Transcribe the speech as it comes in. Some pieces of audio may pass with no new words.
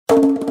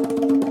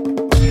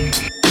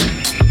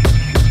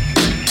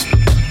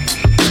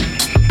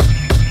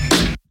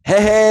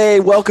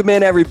welcome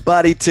in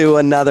everybody to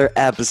another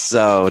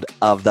episode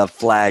of the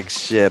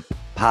Flagship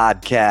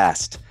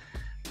Podcast.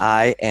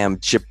 I am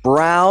Chip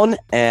Brown,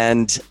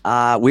 and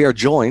we are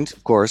joined,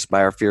 of course, by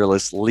our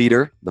fearless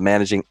leader, the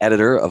managing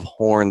editor of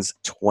Horns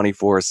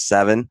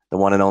 24/7, the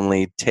one and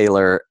only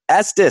Taylor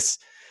Estes.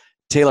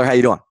 Taylor, how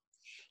you doing?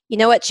 You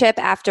know what, Chip?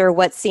 After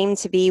what seemed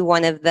to be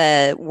one of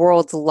the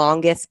world's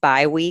longest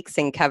bye weeks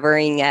in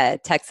covering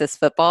Texas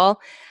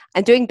football,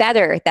 I'm doing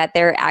better that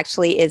there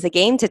actually is a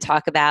game to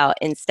talk about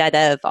instead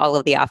of all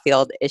of the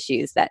off-field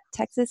issues that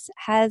Texas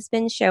has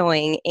been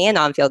showing, and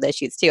on-field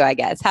issues too, I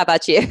guess. How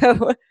about you?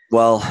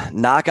 Well,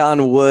 knock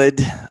on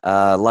wood,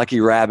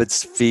 Lucky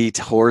Rabbit's feet,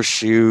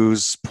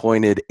 horseshoes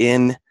pointed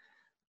in,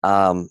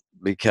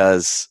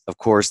 because, of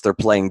course, they're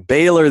playing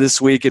Baylor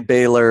this week, and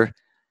Baylor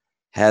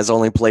has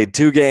only played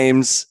 2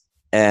 games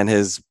and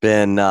has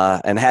been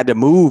and had to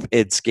move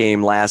its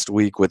game last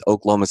week with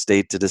Oklahoma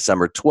State to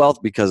December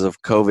 12th because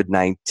of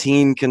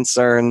COVID-19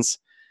 concerns.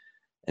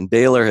 And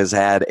Baylor has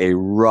had a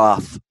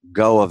rough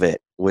go of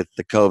it with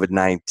the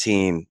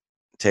COVID-19,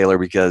 Taylor,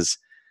 because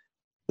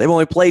they've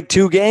only played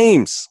 2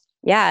 games.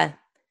 Yeah.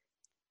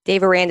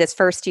 Dave Aranda's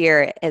first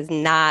year is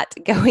not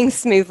going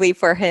smoothly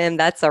for him.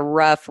 That's a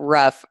rough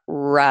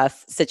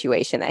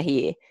situation that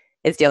he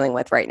is dealing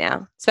with right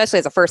now, especially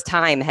as a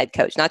first-time head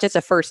coach, not just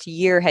a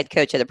first-year head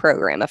coach of the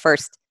program, a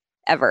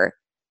first-ever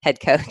head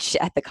coach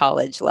at the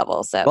college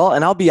level. So, well,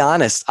 and I'll be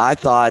honest, I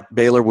thought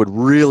Baylor would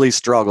really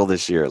struggle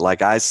this year.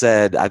 Like I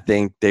said, I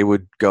think they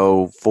would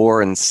go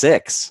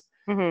 4-6,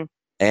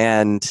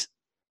 and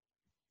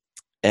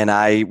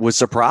I was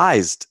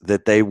surprised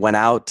that they went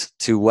out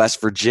to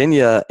West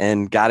Virginia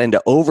and got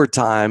into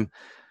overtime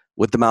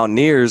with the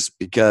Mountaineers,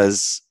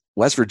 because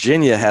West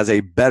Virginia has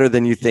a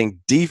better-than-you-think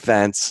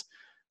defense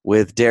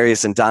with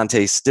Darius and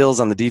Dante Stills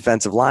on the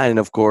defensive line. And,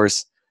 of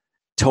course,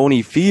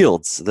 Tony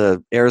Fields,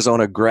 the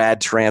Arizona grad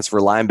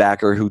transfer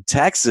linebacker who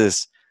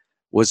Texas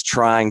was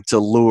trying to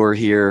lure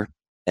here,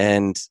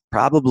 and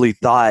probably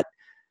thought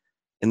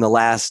in the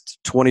last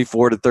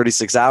 24 to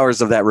 36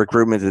 hours of that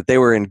recruitment that they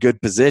were in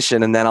good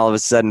position. And then all of a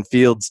sudden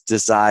Fields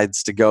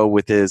decides to go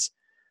with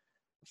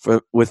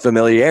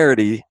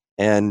familiarity.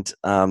 And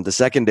the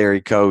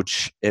secondary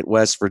coach at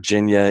West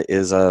Virginia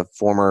is a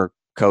former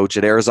coach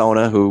at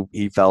Arizona who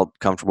he felt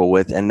comfortable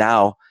with. And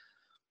now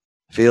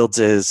Fields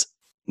is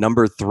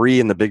number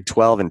 3 in the Big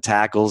 12 in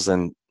tackles,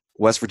 and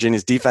West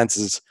Virginia's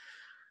defense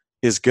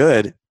is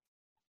good.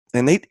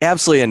 And they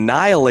absolutely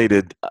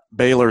annihilated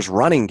Baylor's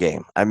running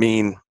game. I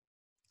mean,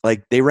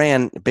 like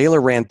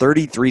Baylor ran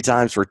 33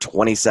 times for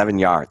 27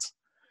 yards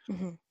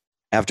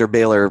after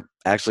Baylor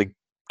actually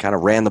kind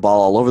of ran the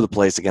ball all over the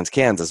place against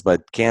Kansas.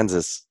 But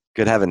Kansas,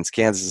 good heavens,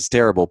 Kansas is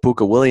terrible.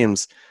 Puka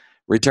Williams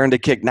returned to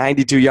kick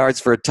 92 yards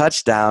for a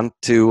touchdown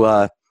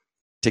to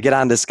get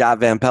on to Scott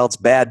Van Pelt's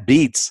bad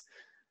beats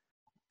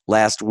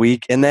last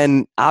week, and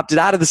then opted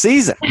out of the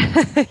season.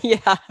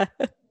 Yeah.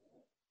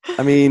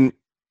 I mean,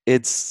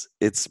 it's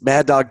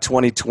Mad Dog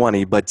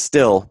 2020, but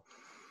still,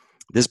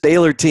 this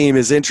Baylor team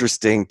is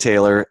interesting,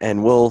 Taylor,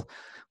 and we'll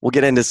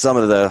get into some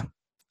of the,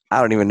 I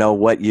don't even know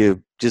what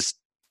just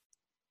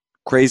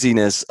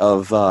craziness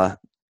of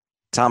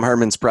Tom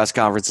Herman's press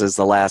conferences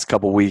the last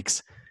couple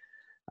weeks.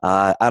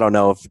 I don't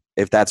know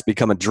if that's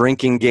become a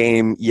drinking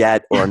game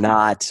yet or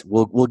not.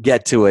 We'll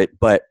get to it,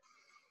 but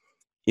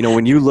you know,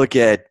 when you look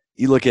at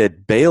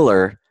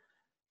Baylor,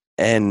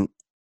 and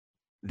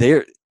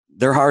they're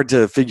hard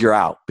to figure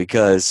out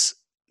because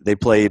they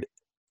played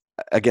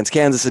against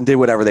Kansas and did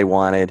whatever they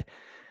wanted,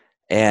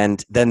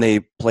 and then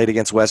they played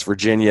against West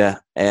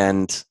Virginia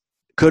and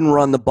couldn't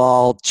run the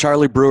ball.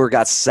 Charlie Brewer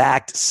got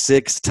sacked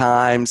 6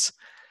 times,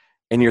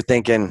 and you're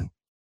thinking,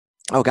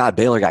 oh God,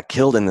 Baylor got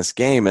killed in this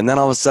game. And then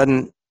all of a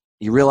sudden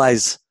you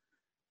realize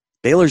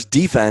Baylor's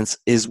defense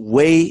is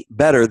way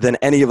better than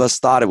any of us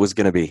thought it was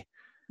going to be.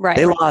 Right.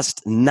 They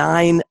lost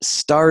 9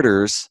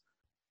 starters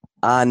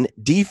on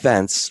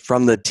defense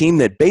from the team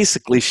that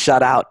basically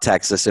shut out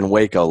Texas in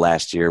Waco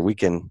last year. We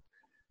can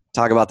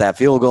talk about that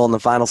field goal in the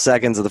final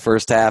seconds of the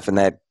first half and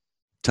that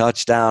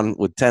touchdown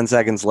with 10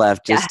 seconds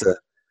left just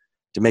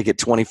to make it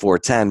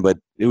 24-10, but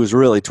it was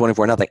really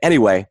 24-0.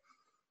 Anyway,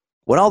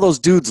 when all those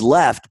dudes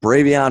left,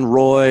 Bravion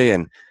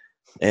Roy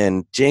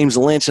and James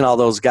Lynch and all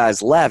those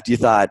guys left, you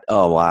thought,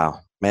 oh, wow,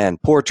 man,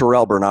 poor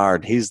Terrell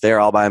Bernard. He's there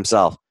all by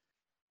himself.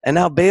 And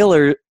now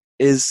Baylor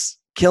is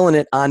killing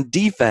it on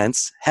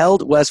defense,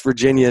 held West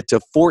Virginia to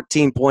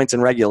 14 points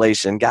in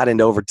regulation, got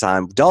into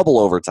overtime, double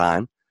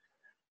overtime,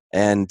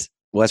 and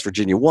West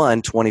Virginia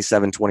won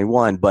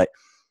 27-21. But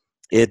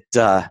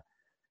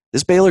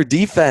this Baylor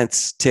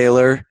defense,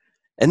 Taylor,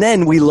 and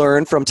then we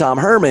learned from Tom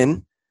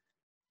Herman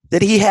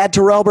that he had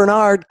Terrell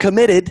Bernard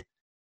committed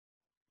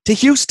to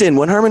Houston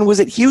when Herman was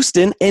at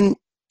Houston, and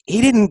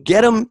he didn't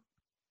get him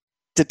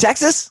to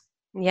Texas?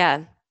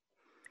 Yeah.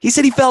 He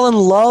said he fell in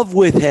love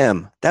with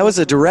him. That was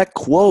a direct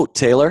quote,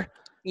 Taylor.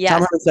 Yeah.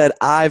 Tom Herman said,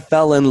 I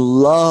fell in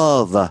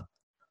love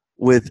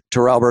with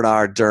Terrell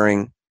Bernard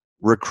during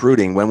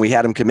recruiting when we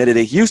had him committed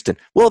to Houston.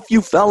 Well, if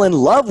you fell in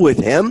love with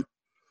him,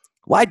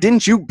 why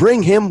didn't you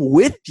bring him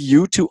with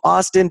you to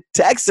Austin,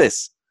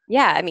 Texas?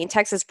 Yeah, I mean,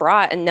 Texas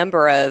brought a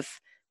number of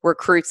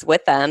recruits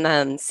with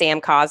them. Sam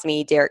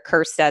Cosme, Derek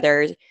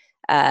Kerstetter.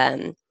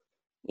 Um,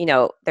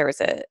 there was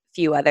a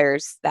few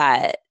others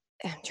that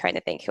I'm trying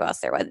to think who else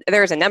there was.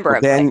 There was a number Well,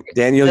 of players.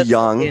 Daniel Those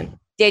are the two. Young,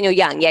 Daniel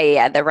Young,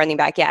 yeah, the running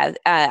back. Yeah,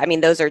 I mean,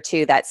 those are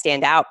two that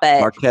stand out.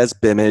 But Marquez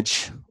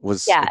Bimage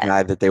was a yeah,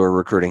 guy that they were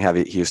recruiting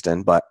heavy at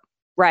Houston. But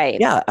right.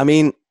 yeah, I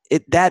mean,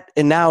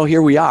 and now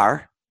here we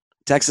are.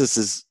 Texas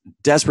is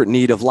desperate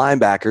need of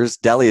linebackers.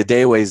 Deli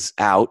Adewe's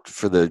out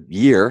for the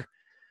year,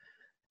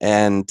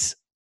 and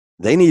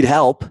they need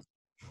help,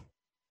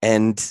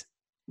 and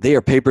they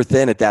are paper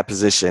thin at that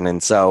position.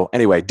 And so,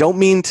 anyway, don't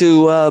mean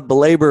to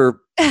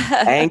belabor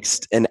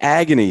angst and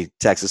agony,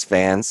 Texas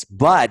fans,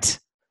 but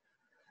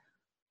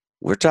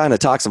we're trying to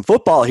talk some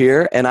football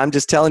here, and I'm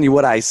just telling you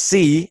what I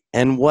see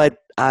and what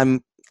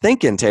I'm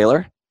thinking,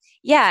 Taylor.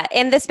 Yeah,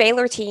 and this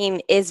Baylor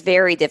team is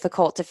very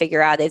difficult to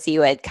figure out, as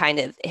you had kind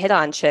of hit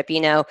on, Chip.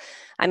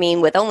 I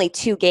mean, with only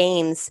 2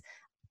 games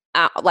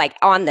like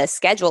on the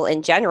schedule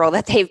in general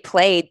that they've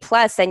played,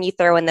 plus then you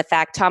throw in the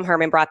fact Tom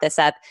Herman brought this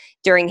up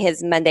during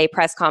his Monday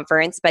press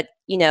conference, but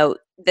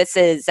this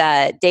is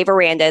Dave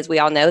Aranda, as we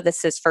all know, this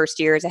is his first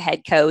year as a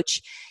head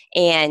coach,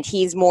 and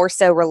he's more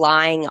so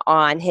relying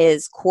on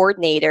his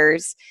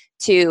coordinators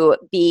to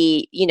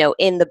be,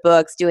 in the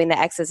books, doing the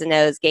X's and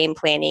O's, game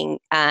planning.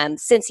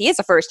 Since he is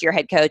a first-year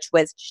head coach,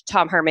 which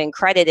Tom Herman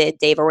credited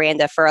Dave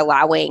Aranda for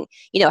allowing,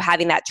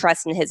 having that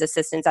trust in his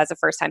assistants as a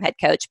first-time head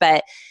coach.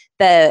 But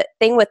the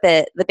thing with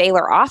the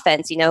Baylor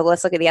offense,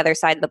 let's look at the other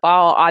side of the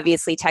ball.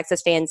 Obviously,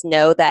 Texas fans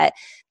know that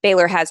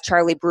Baylor has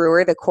Charlie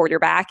Brewer, the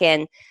quarterback,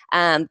 and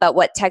but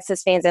what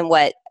Texas fans and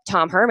what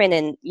Tom Herman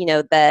and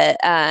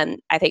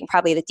I think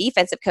probably the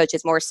defensive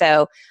coaches more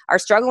so are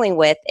struggling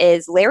with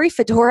is Larry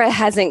Fedora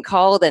hasn't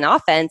called an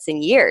offense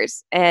in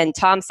years, and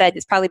Tom said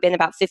it's probably been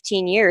about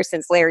 15 years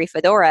since Larry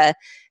Fedora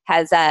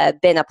has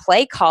been a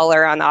play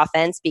caller on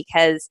offense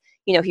because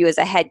he was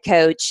a head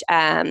coach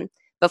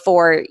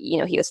before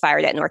he was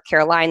fired at North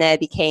Carolina,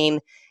 became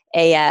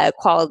an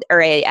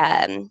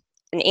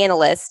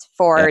analyst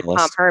for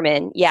Tom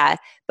Herman,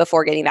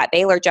 before getting that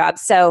Baylor job.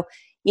 So.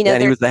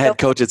 And he was the head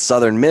coach at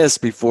Southern Miss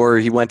before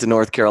he went to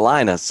North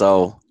Carolina.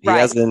 So he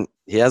hasn't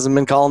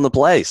been calling the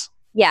plays.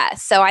 Yeah.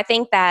 So I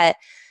think that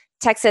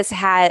Texas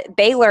had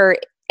Baylor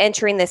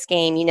entering this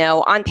game,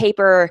 on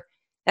paper,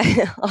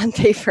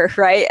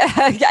 right?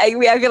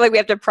 I feel like we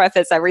have to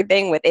preface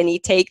everything with any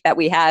take that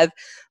we have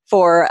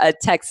for a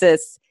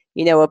Texas,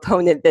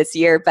 opponent this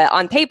year. But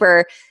on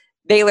paper,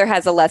 Baylor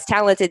has a less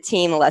talented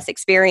team, a less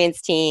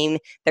experienced team.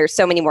 There's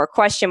so many more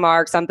question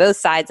marks on both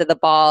sides of the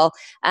ball,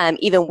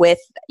 even with,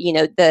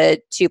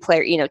 the two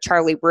player,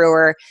 Charlie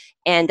Brewer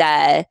and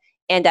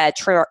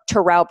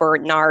Terrell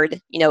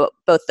Bernard,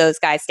 both those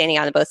guys standing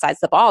on both sides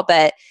of the ball.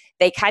 But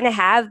they kind of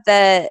have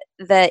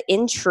the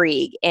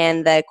intrigue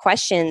and the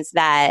questions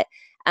that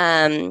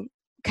kind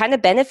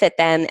of benefit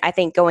them, I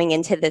think, going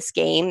into this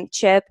game,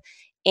 Chip.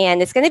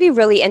 And it's going to be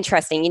really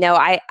interesting.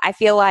 I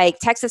feel like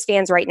Texas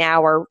fans right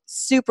now are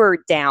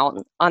super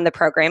down on the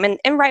program,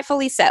 and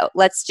rightfully so.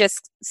 Let's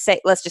just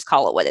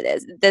call it what it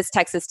is. This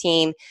Texas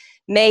team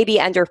may be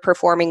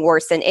underperforming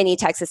worse than any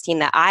Texas team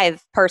that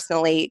I've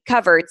personally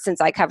covered since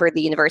I covered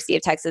the University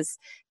of Texas.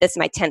 This is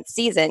my 10th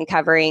season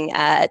covering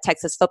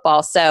Texas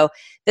football. So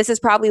this is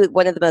probably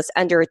one of the most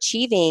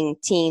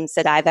underachieving teams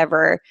that I've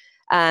ever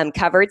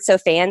covered. So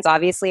fans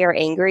obviously are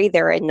angry.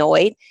 They're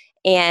annoyed.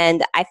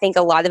 And I think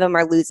a lot of them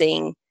are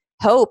losing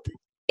hope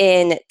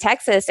in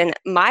Texas. And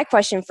my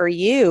question for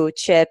you,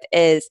 Chip,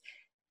 is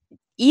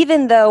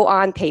even though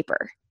on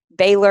paper,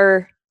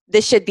 Baylor,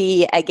 this should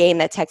be a game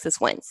that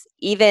Texas wins,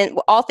 even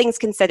all things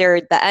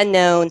considered, the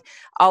unknown,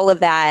 all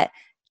of that,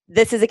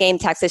 this is a game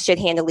Texas should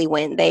handily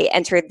win. They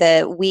entered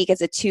the week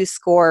as a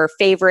 2-score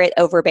favorite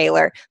over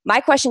Baylor.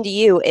 My question to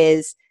you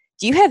is,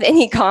 do you have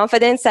any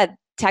confidence that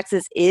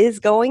Texas is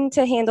going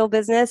to handle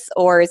business,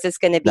 or is this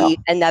going to be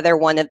another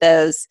one of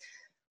those,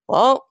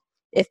 well,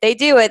 if they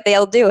do it,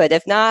 they'll do it.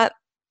 If not,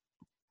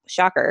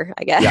 shocker,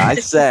 I guess. Yeah,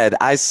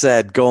 I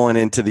said going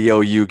into the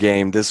OU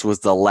game, this was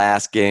the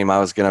last game I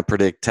was going to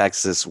predict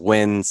Texas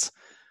wins.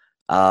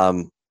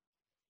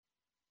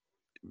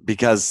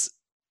 Because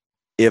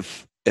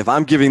if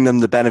I'm giving them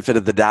the benefit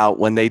of the doubt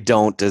when they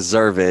don't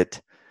deserve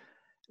it,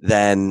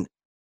 then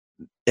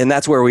and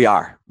that's where we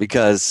are,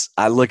 because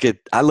I look at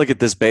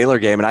this Baylor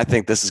game and I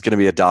think this is going to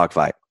be a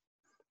dogfight.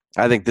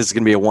 I think this is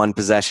going to be a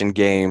one-possession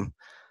game.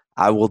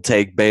 I will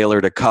take Baylor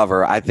to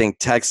cover. I think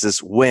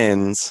Texas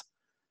wins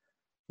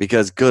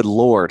because, good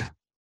Lord,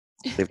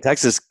 if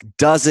Texas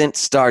doesn't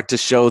start to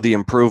show the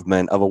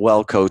improvement of a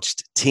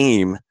well-coached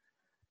team,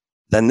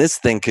 then this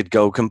thing could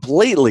go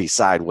completely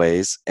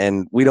sideways,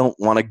 and we don't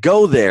want to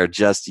go there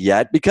just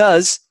yet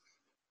because,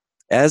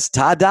 as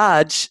Todd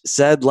Dodge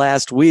said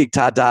last week,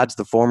 Todd Dodge,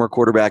 the former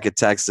quarterback at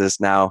Texas,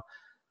 now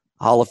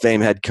Hall of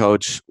Fame head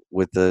coach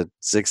with the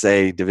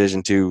 6A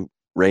Division II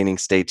reigning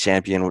state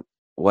champion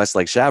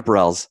Westlake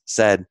Chaparrals,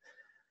 said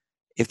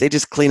if they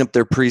just clean up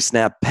their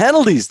pre-snap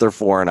penalties, they're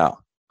 4-0.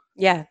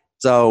 Yeah.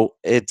 So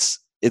it's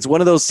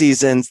one of those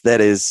seasons that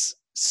is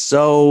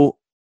so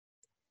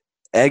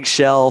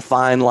eggshell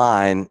fine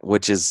line,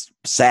 which is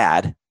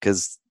sad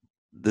because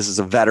this is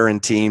a veteran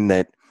team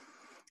that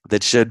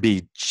should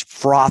be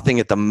frothing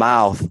at the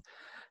mouth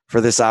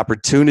for this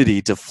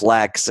opportunity to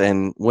flex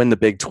and win the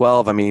Big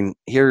 12. I mean,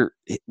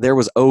 there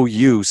was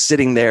OU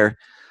sitting there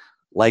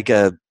like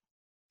a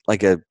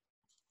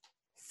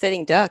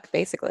sitting duck,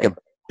 basically. a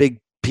big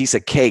piece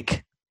of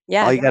cake.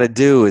 Yeah. All you got to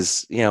do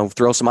is,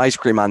 throw some ice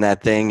cream on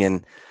that thing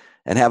and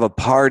have a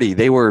party.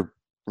 They were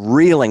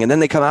reeling, and then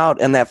they come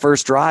out in that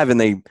first drive and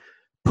they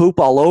poop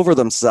all over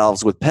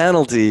themselves with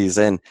penalties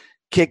and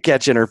kick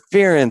catch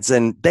interference,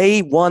 and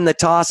they won the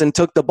toss and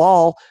took the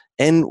ball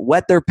and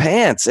wet their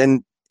pants.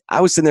 And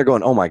I was sitting there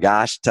going, oh my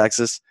gosh,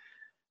 Texas,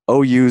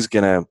 OU's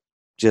gonna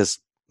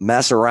just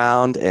mess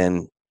around.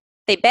 And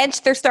they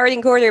benched their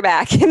starting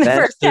quarterback in the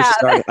first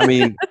half. I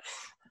mean,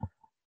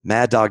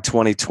 Mad Dog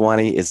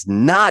 2020 is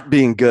not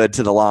being good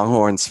to the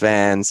Longhorns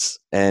fans,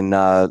 and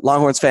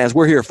Longhorns fans,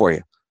 we're here for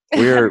you.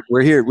 We're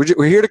here.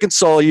 We're here to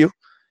console you.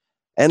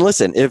 And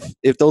listen,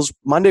 if those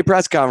Monday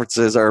press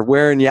conferences are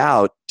wearing you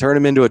out, turn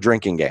them into a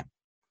drinking game.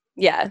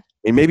 Yeah.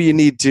 And maybe you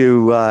need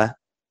to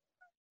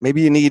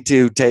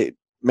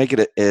make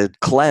it a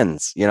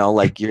cleanse.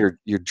 Like you're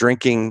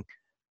drinking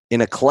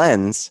in a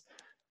cleanse.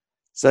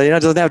 So it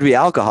doesn't have to be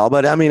alcohol,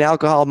 but I mean,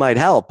 alcohol might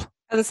help.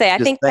 I was gonna say, I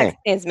think Texas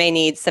fans may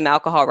need some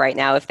alcohol right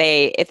now. If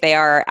they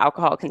are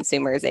alcohol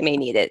consumers, they may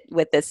need it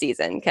with this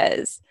season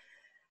because,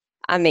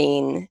 I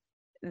mean,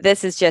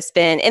 this has just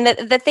been, and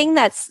the thing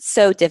that's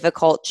so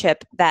difficult,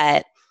 Chip,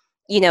 that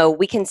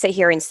we can sit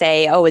here and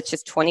say, oh, it's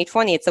just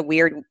 2020, it's a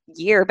weird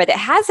year, but it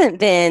hasn't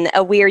been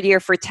a weird year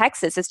for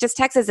Texas. It's just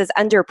Texas is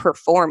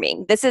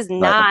underperforming. This is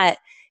not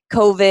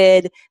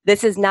COVID.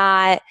 This is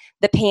not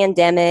the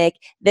pandemic.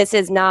 This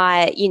is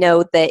not,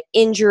 the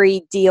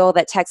injury deal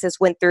that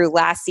Texas went through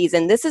last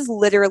season. This is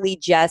literally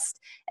just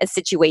a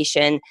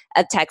situation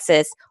of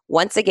Texas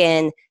once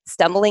again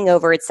stumbling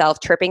over itself,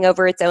 tripping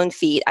over its own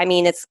feet. I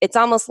mean, it's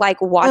almost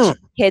like watching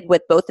a kid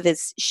with both of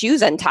his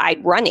shoes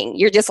untied running.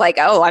 You're just like,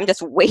 oh, I'm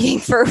just waiting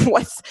for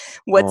what's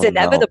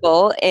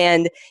inevitable. No.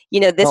 And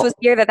this was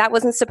the year that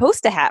wasn't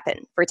supposed to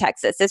happen for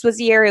Texas. This was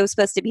the year it was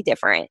supposed to be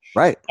different.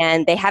 Right.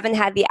 And they haven't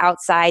had the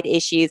outside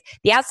issues.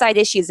 The outside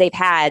issues they've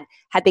had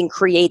been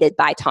created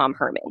by Tom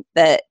Herman.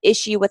 The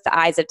issue with the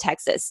eyes of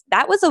Texas,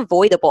 that was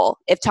avoidable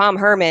if Tom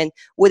Herman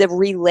would have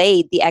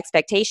relayed the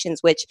expectations,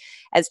 which,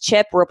 as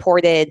Chip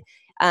reported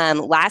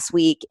last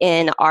week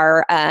in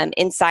our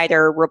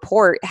insider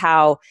report,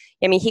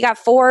 you got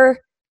four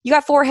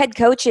head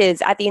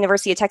coaches at the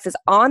University of Texas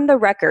on the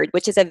record,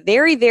 which is a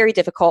very, very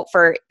difficult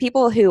for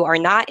people who are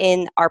not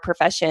in our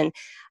profession.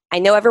 I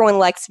know everyone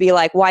likes to be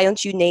like, why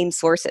don't you name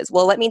sources?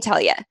 Well, let me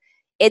tell you,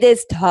 it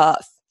is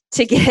tough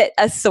to get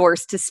a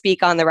source to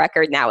speak on the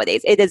record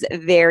nowadays. It is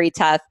very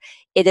tough.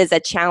 It is a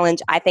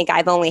challenge. I think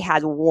I've only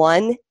had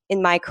one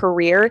in my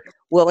career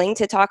willing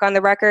to talk on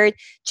the record.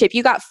 Chip,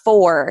 you got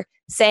four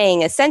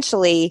saying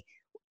essentially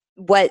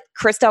what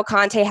Chris Del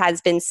Conte has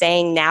been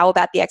saying now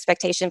about the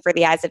expectation for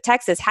the eyes of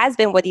Texas has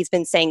been what he's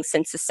been saying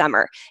since the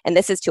summer. And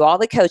this is to all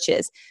the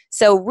coaches.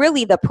 So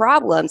really the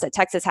problems that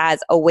Texas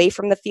has away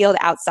from the field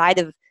outside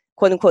of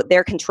quote unquote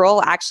their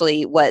control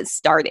actually was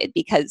started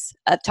because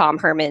of Tom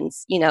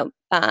Herman's,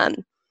 I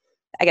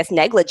guess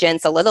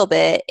negligence a little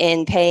bit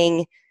in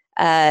paying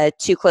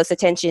too close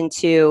attention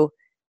to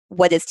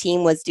what his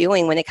team was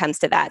doing when it comes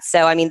to that.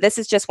 So, I mean, this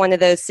is just one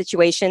of those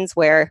situations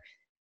where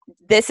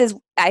this is,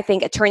 I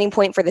think, a turning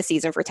point for the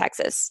season for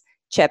Texas.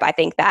 Chip, I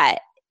think that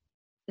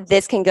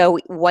this can go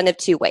one of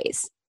two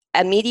ways.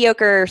 A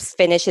mediocre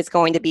finish is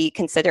going to be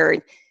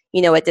considered,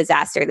 a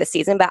disaster this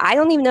season, but I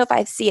don't even know if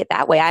I see it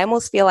that way. I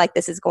almost feel like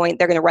they're going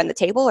to run the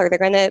table or they're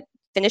going to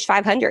finish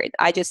 500.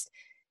 I just,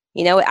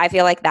 I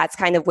feel like that's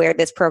kind of where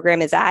this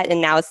program is at. And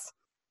now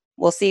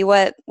we'll see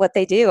what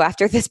they do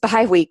after this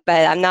bye week,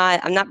 but I'm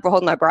not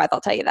holding my breath.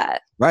 I'll tell you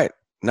that. Right.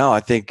 No,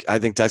 I think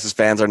Texas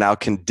fans are now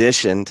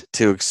conditioned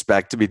to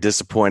expect to be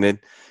disappointed.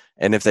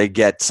 And if they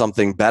get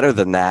something better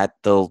than that,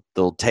 they'll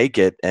take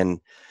it.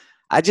 And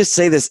I just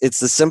say this, it's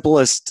the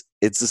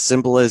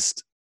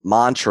simplest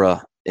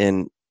mantra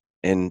in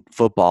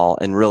football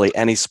and really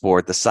any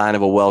sport. The sign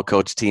of a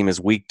well-coached team is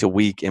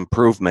week-to-week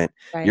improvement.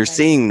 Right, You're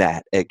seeing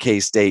that at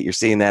K-State. You're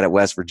seeing that at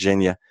West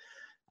Virginia.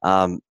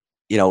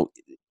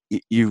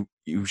 You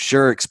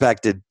sure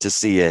expected to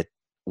see it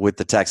with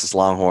the Texas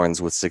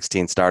Longhorns with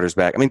 16 starters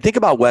back. I mean, think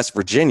about West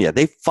Virginia.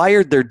 They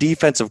fired their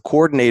defensive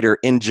coordinator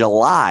in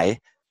July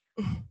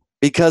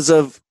because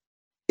of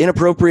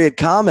inappropriate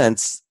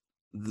comments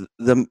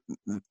the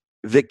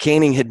Vic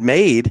Koenning had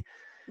made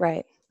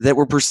that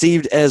were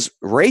perceived as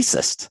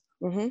racist.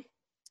 Mm-hmm.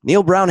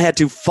 Neil Brown had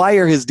to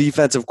fire his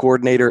defensive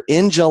coordinator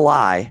in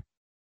July,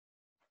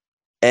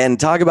 and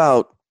talk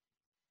about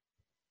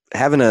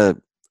having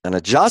an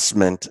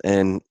adjustment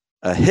and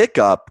a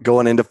hiccup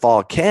going into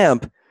fall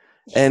camp.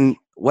 And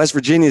West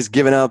Virginia's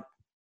given up,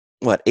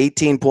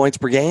 18 points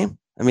per game?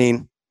 I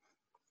mean,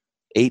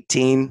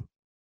 18.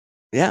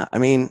 Yeah, I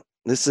mean,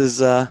 this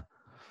is, like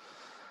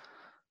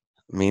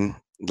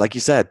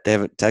you said,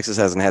 Texas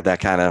hasn't had that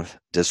kind of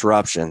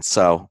disruption.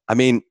 So, I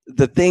mean,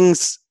 the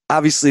things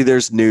obviously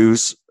there's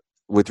news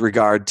with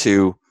regard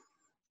to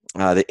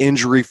the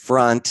injury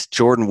front.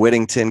 Jordan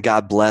Whittington,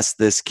 God bless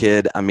this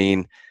kid. I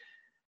mean,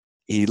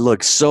 he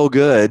looked so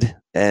good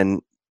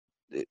and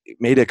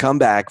made a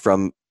comeback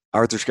from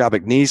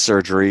arthroscopic knee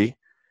surgery.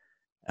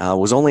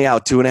 Was only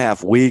out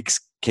 2.5 weeks,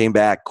 came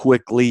back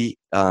quickly.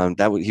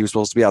 He was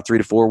supposed to be out 3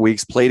 to 4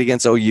 weeks, played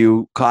against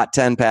OU, caught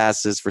 10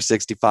 passes for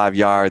 65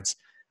 yards,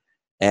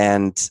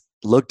 and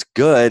looked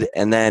good.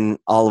 And then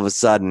all of a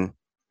sudden,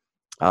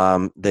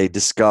 they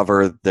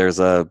discover there's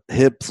a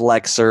hip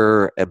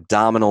flexor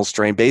abdominal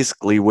strain,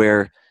 basically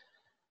where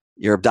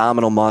your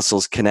abdominal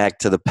muscles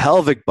connect to the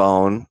pelvic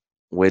bone,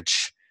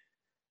 which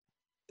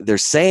they're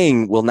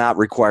saying will not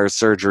require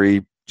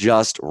surgery,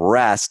 just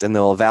rest, and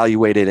they'll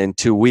evaluate it in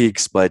 2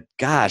 weeks. But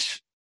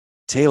gosh,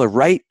 Taylor,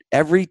 right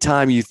every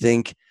time you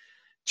think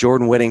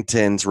Jordan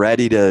Whittington's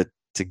ready to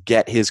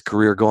get his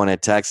career going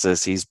at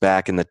Texas, he's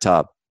back in the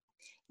tub.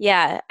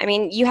 Yeah, I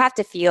mean, you have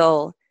to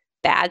feel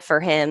bad for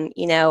him,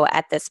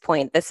 at this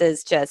point. This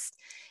is just,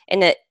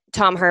 and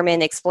Tom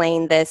Herman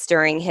explained this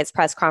during his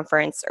press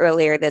conference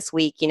earlier this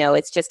week.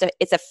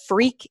 It's a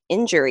freak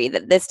injury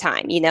this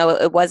time.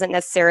 It wasn't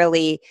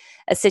necessarily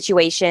a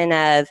situation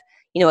of,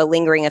 a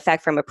lingering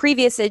effect from a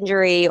previous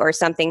injury or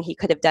something he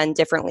could have done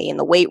differently in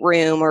the weight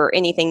room or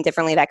anything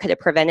differently that could have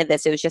prevented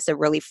this. It was just a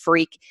really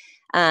freak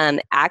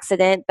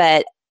accident.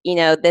 But,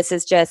 this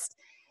is just,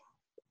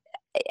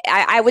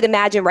 I would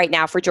imagine right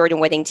now for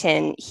Jordan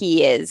Whittington,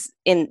 he is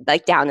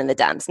down in the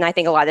dumps. And I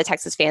think a lot of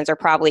Texas fans are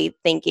probably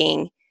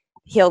thinking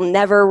he'll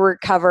never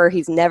recover.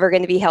 He's never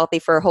going to be healthy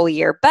for a whole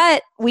year.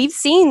 But we've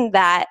seen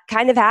that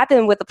kind of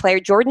happen with the player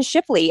Jordan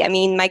Shipley. I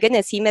mean, my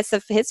goodness, he missed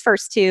his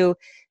first 2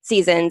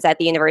 seasons at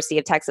the University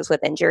of Texas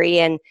with injury.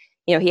 And,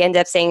 he ended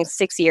up saying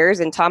 6 years.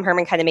 And Tom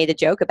Herman kind of made a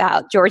joke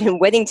about Jordan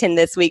Whittington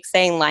this week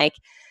saying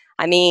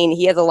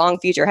he has a long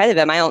future ahead of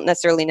him. I don't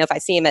necessarily know if I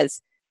see him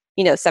as,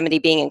 somebody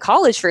being in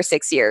college for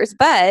 6 years,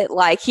 but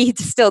he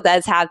still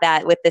does have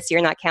that with this year,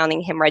 not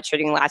counting him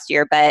redshirting last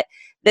year. But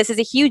this is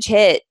a huge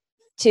hit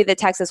to the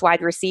Texas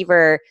wide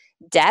receiver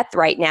depth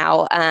right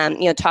now.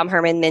 Tom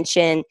Herman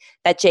mentioned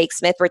that Jake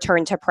Smith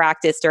returned to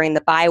practice during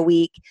the bye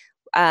week.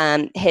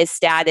 His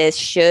status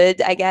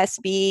should, I guess,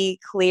 be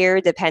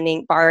clear,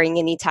 barring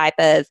any type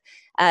of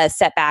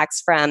setbacks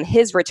from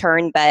his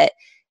return. But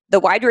the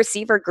wide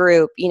receiver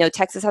group,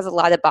 Texas has a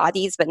lot of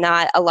bodies, but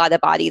not a lot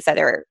of bodies that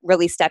are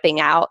really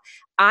stepping out.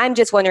 I'm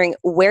just wondering,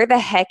 where the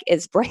heck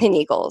is Brennan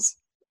Eagles?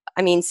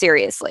 I mean,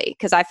 seriously,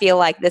 because I feel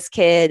like this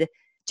kid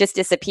just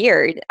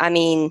disappeared. I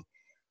mean,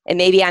 and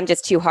maybe I'm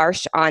just too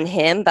harsh on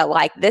him, but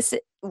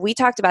we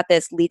talked about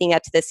this leading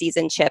up to the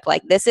season, Chip.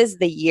 This is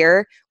the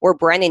year where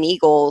Brennan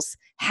Eagles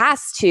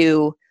has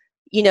to,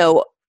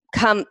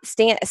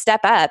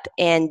 step up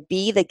and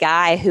be the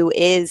guy who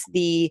is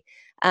the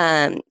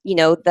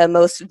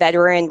most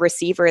veteran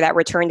receiver that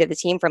returned to the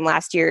team from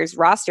last year's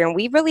roster. And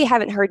we really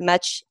haven't heard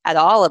much at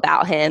all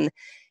about him.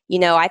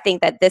 I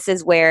think that this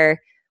is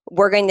where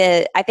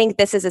I think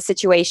this is a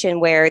situation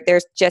where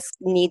there's just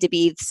need to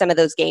be some of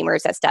those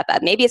gamers that step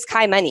up. Maybe it's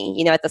Kai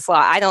Money, at the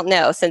slot. I don't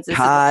know, since it's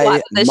a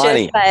slot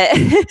position,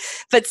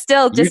 but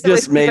still, you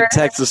just made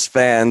Texas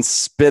fans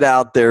spit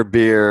out their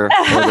beer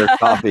or their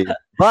coffee.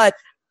 But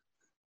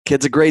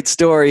kid's a great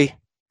story.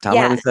 Tom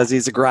Herman says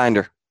he's a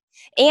grinder.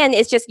 And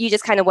it's just, you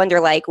just kind of wonder,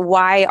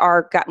 why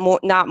are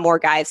not more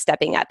guys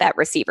stepping at that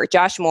receiver?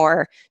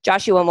 Joshua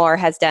Moore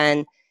has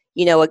done,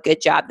 a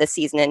good job this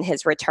season in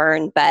his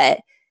return. But,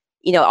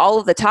 all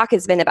of the talk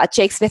has been about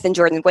Jake Smith and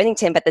Jordan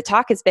Whittington, but the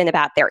talk has been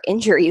about their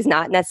injuries,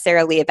 not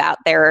necessarily about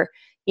their,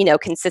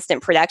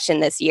 consistent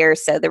production this year.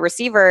 So the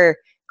receiver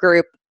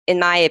group, in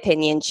my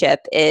opinion,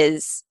 Chip,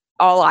 is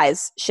all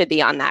eyes should be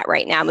on that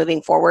right now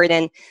moving forward.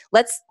 And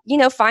let's,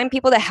 find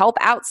people to help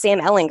out Sam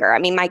Ehlinger. I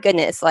mean, my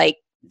goodness,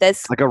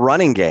 this, a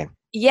running game.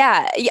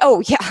 Yeah.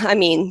 Oh, yeah. I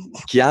mean,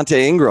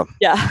 Keontae Ingram.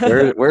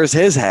 Yeah. Where's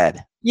his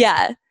head?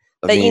 Yeah.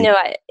 But,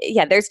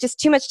 there's just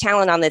too much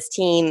talent on this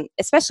team,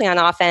 especially on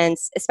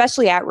offense,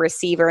 especially at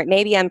receiver. It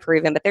may be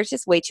unproven, but there's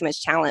just way too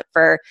much talent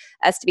for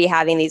us to be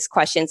having these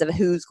questions of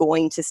who's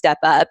going to step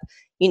up,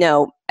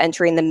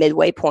 entering the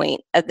midway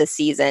point of the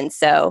season.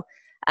 So,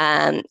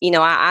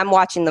 I'm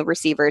watching the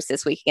receivers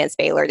this week against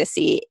Baylor to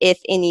see if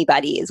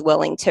anybody is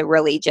willing to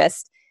really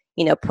just,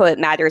 put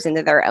matters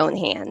into their own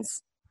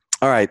hands.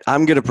 All right,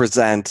 I'm going to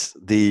present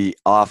the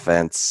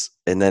offense,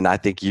 and then I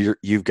think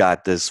you've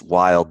got this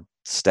wild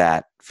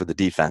stat for the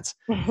defense.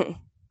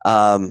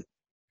 The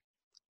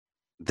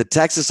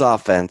Texas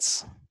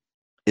offense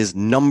is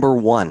number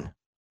 1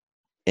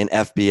 in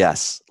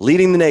FBS,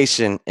 leading the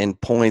nation in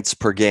points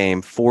per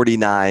game,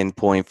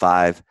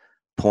 49.5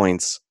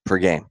 points per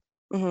game.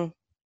 Mm-hmm.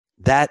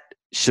 That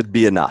should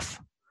be enough.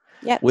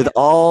 Yep. With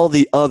all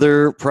the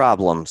other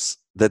problems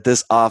that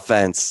this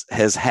offense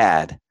has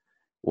had,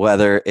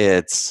 whether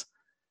it's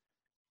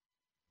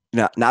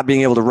not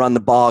being able to run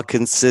the ball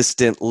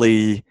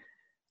consistently,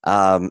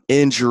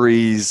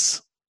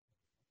 injuries,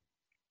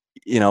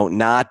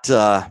 not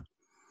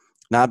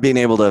being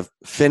able to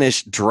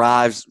finish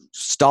drives,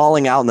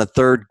 stalling out in the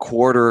third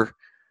quarter.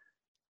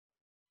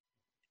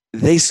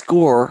 they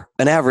score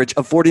an average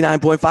of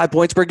 49.5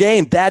 points per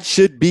game. That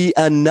should be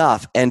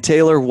enough. And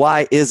Taylor,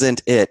 why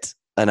isn't it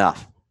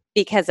enough?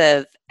 Because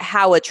of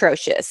how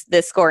atrocious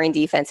this scoring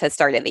defense has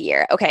started the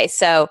year. Okay,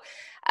 so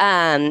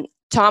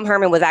Tom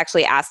Herman was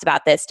actually asked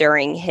about this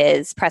during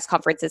his press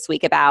conference this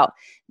week about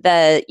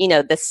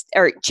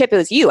or Chip, it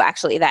was you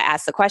actually that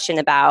asked the question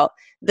about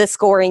the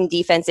scoring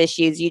defense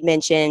issues. You'd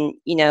mentioned,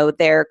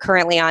 they're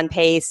currently on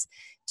pace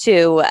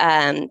to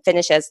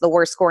finish as the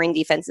worst scoring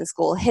defense in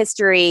school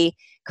history,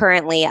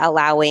 currently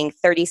allowing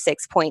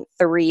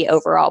 36.3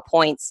 overall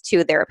points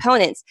to their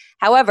opponents.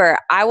 However,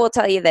 I will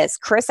tell you this,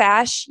 Chris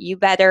Ash, you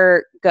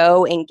better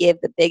go and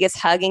give the biggest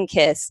hug and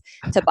kiss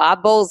to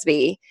Bob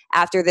Bowlesby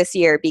after this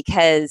year,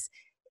 because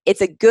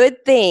it's a good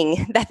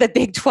thing that the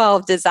Big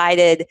 12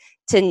 decided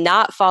to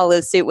not follow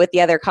suit with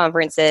the other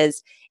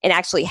conferences and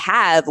actually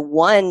have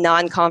one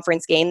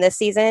non-conference game this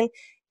season.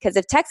 Because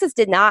if Texas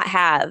did not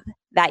have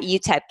that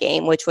UTEP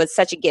game, which was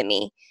such a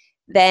gimme,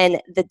 then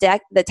the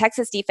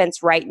Texas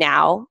defense right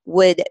now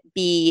would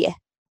be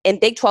in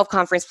Big 12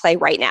 conference play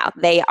right now.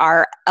 They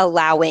are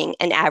allowing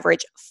an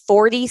average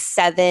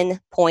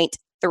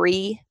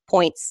 47.3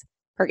 points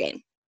per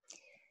game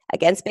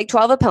against Big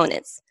 12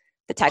 opponents.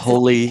 The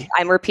Texas,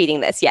 I'm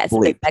repeating this, yes,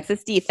 the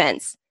Texas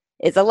defense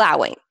is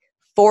allowing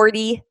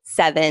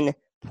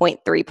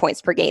 47.3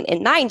 points per game.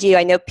 And mind you,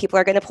 I know people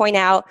are going to point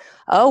out,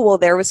 oh, well,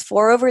 there was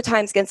 4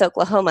 overtimes against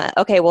Oklahoma.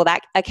 Okay, well,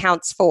 that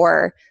accounts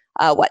for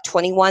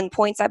 21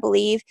 points, I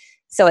believe.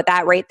 So at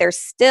that rate, they're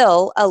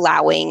still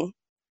allowing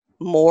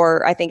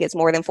more. I think it's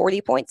more than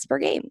 40 points per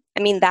game.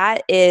 I mean,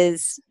 that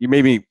is. You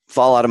made me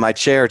fall out of my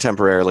chair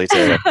temporarily,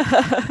 Taylor.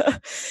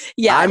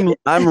 Yeah,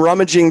 I'm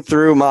rummaging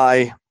through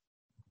my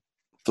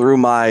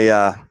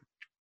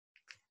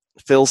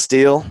Phil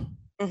Steele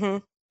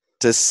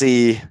to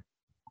see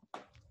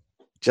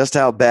just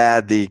how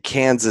bad the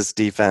Kansas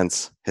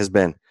defense has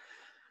been.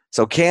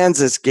 So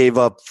Kansas gave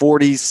up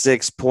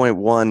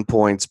 46.1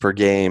 points per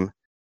game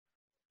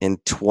in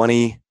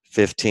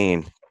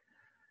 2015.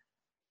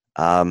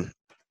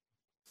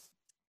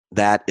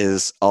 That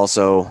is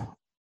also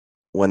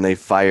when they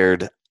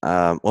fired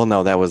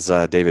that was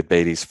David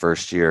Beatty's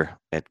first year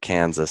at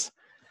Kansas.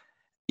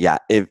 Yeah,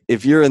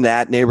 if you're in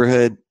that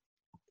neighborhood,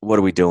 what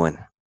are we doing?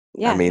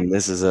 Yeah. I mean,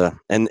 this is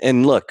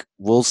and look,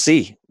 we'll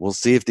see. We'll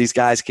see if these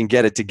guys can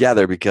get it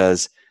together,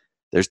 because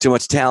there's too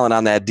much talent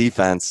on that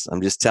defense.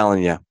 I'm just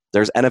telling you.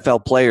 There's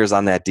NFL players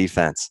on that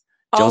defense.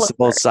 Joseph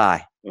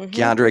Osai,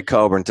 Keandre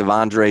Coburn,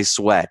 Devondre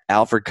Sweat,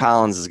 Alfred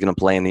Collins is going to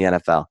play in the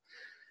NFL.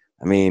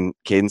 I mean,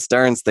 Caden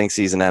Stearns thinks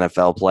he's an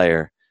NFL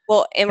player.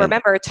 Well, and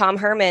remember, Tom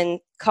Herman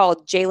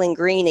called Jalen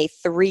Green a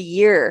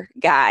 3-year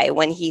guy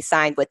when he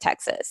signed with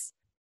Texas.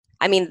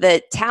 I mean,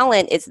 the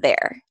talent is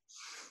there.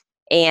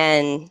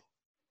 And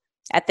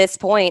at this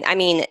point, I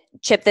mean,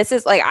 Chip, this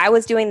is like, I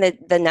was doing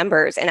the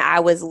numbers, and I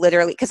was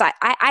literally, because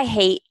I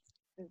hate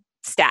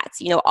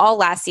stats. All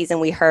last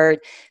season we heard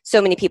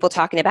so many people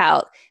talking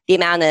about the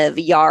amount of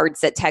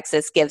yards that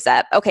Texas gives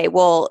up. Okay,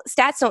 well,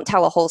 stats don't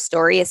tell a whole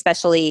story,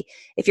 especially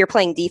if you're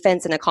playing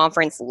defense in a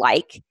conference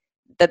like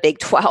the Big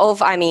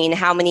 12. I mean,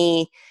 how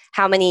many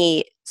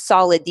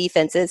solid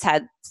defenses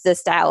had this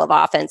style of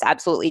offense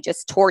absolutely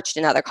just torched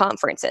in other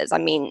conferences? I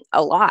mean,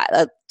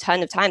 a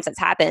ton of times that's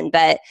happened.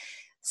 But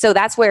so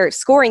that's where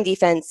scoring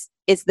defense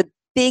is the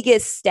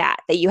biggest stat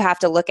that you have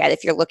to look at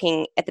if you're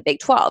looking at the Big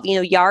 12.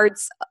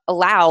 Yards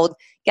allowed,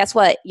 guess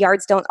what?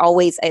 Yards don't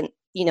always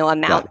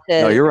amount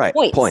to you're right.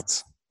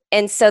 Points.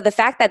 And so the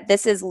fact that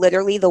this is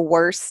literally the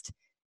worst,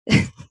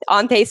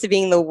 on pace to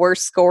being the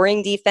worst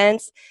scoring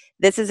defense,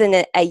 this is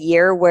in a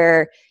year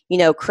where,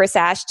 Chris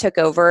Ash took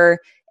over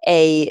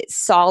a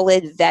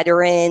solid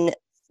veteran,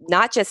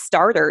 not just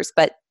starters,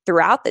 but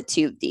throughout the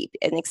tube deep,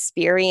 an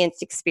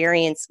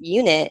experienced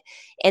unit.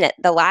 And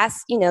the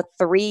last,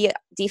 3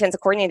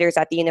 defensive coordinators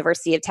at the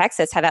University of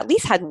Texas have at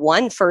least had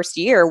one first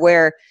year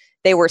where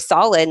they were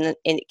solid, and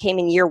it came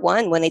in year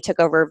 1 when they took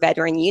over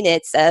veteran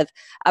units of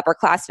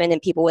upperclassmen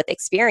and people with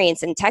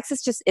experience. And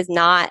Texas just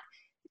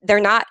they're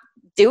not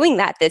doing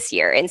that this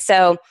year. And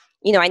so,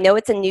 I know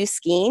it's a new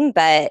scheme,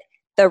 but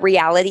the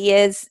reality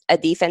is a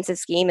defensive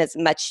scheme is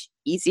much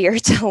easier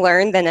to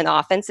learn than an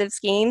offensive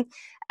scheme.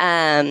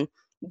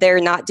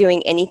 They're not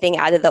doing anything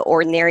out of the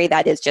ordinary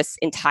that is just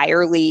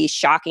entirely,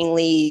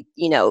 shockingly,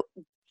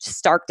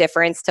 stark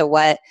difference to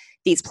what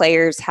these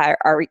players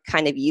are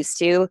kind of used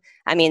to.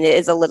 I mean, it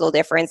is a little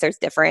difference. There's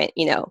different,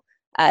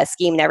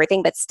 scheme and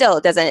everything, but still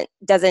it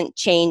doesn't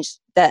change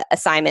the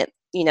assignment,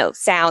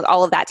 sound,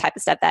 all of that type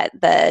of stuff that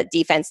the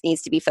defense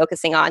needs to be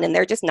focusing on, and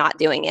they're just not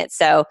doing it.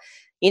 So,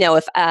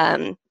 if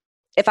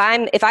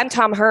I'm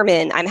Tom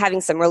Herman, I'm having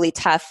some really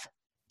tough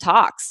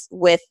talks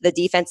with the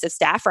defensive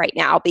staff right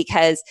now,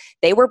 because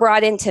they were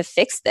brought in to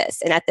fix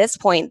this. And at this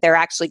point, they're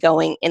actually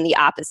going in the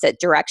opposite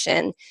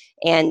direction.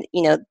 And,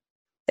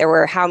 there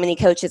were how many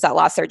coaches that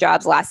lost their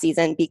jobs last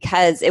season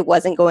because it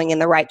wasn't going in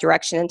the right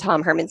direction in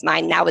Tom Herman's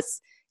mind. Now it's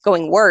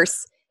going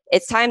worse.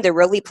 It's time to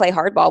really play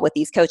hardball with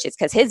these coaches,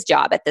 because his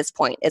job at this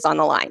point is on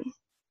the line.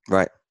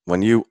 Right.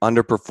 When you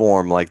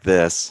underperform like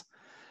this,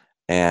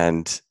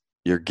 and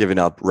you're giving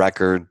up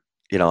record.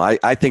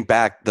 I think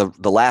back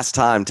the last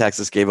time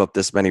Texas gave up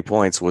this many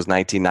points was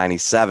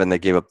 1997. They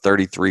gave up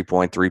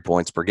 33.3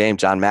 points per game.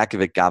 John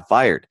Mackovic got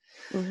fired.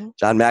 Mm-hmm.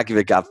 John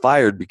Mackovic got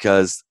fired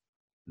because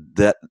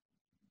the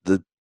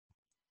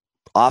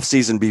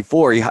offseason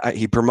before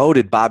he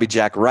promoted Bobby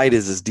Jack Wright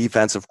as his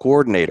defensive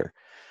coordinator,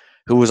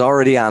 who was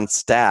already on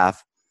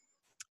staff.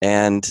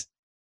 And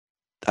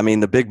I mean,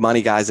 the big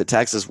money guys at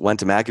Texas went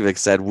to Mackovic,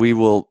 said, we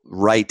will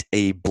write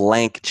a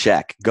blank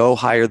check. Go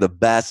hire the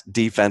best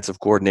defensive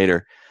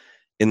coordinator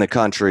in the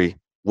country.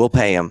 We'll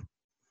pay him.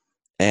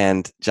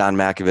 And John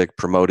Mackovic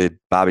promoted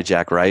Bobby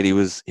Jack Wright. He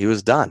was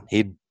done.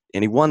 He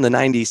won the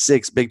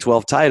 96 Big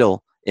 12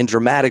 title in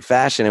dramatic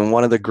fashion in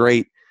one of the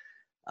great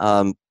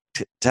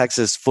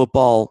Texas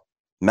football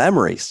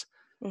memories.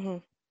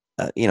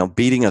 Mm-hmm.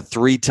 Beating a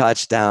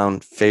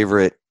 3-touchdown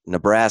favorite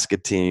Nebraska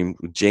team,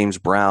 James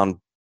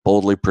Brown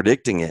boldly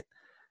predicting it.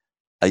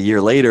 A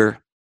year later,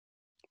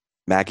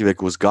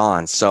 Mackovic was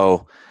gone.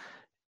 So,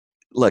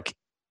 look,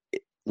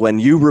 when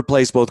you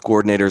replace both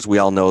coordinators, we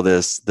all know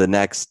this, the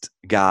next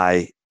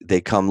guy they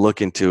come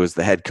looking to is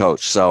the head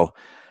coach. So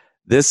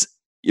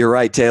you're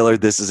right, Taylor,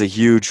 this is a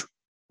huge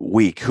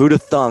week. Who'd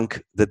have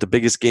thunk that the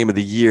biggest game of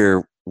the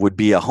year would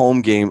be a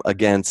home game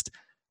against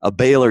a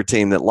Baylor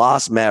team that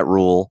lost Matt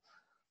Rule,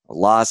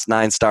 lost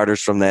 9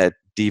 starters from that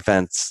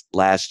defense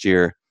last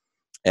year,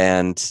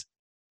 and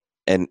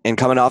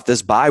coming off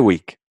this bye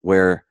week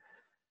where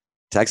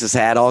Texas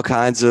had all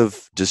kinds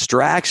of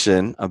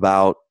distraction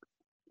about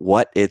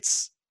what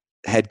its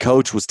head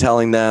coach was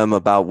telling them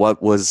about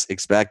what was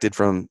expected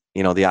from,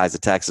 the eyes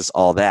of Texas,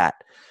 all that.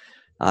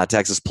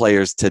 Texas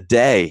players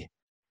today,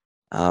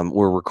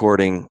 we're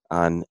recording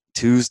on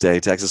Tuesday.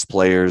 Texas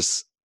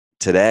players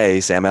today,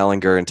 Sam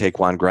Ehlinger and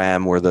Taquan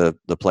Graham were the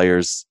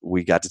players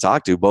we got to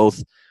talk to.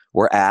 Both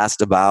were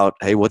asked about,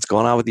 hey, what's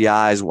going on with the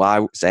eyes?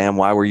 Why, Sam,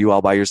 why were you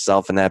all by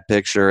yourself in that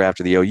picture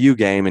after the OU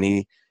game? And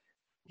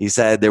he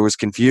said there was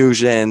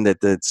confusion,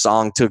 that the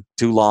song took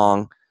too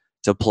long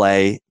to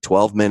play,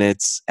 12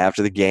 minutes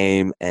after the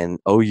game, and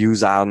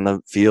OU's out on the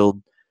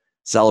field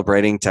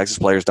celebrating. Texas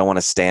players don't want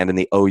to stand in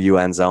the OU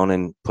end zone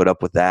and put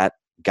up with that.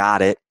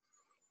 Got it.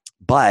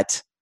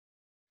 But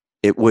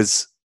it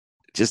was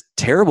just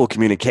terrible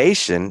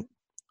communication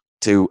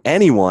to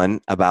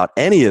anyone about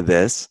any of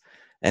this.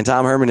 And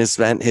Tom Herman has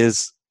spent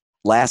his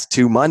last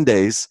 2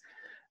 Mondays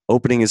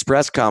opening his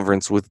press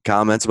conference with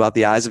comments about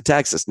the eyes of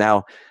Texas.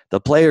 Now, the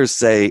players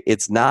say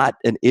it's not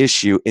an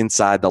issue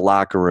inside the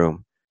locker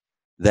room,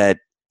 that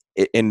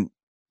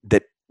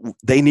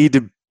they need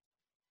to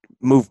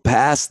move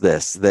past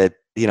this, that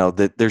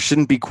there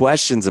shouldn't be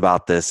questions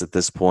about this at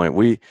this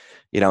point.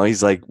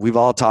 He's like, we've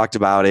all talked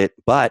about it,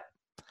 but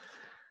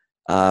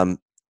Tom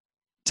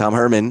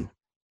Herman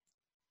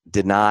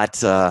did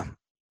not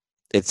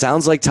it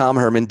sounds like Tom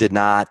Herman did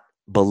not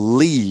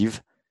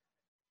believe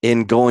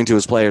in going to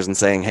his players and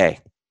saying, hey,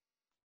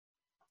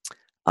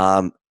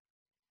 Del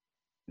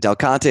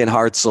Conte and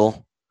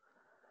Hartzell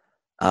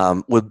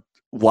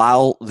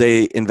while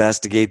they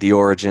investigate the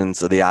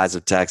origins of the eyes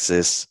of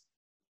Texas,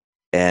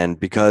 and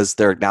because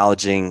they're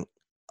acknowledging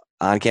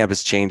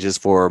on-campus changes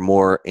for a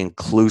more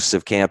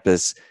inclusive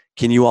campus,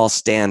 can you all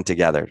stand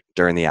together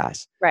during the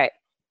eyes? Right.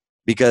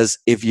 Because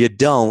if you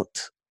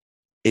don't,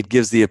 it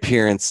gives the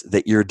appearance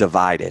that you're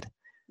divided.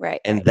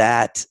 Right. And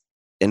that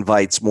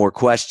invites more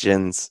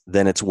questions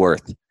than it's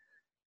worth.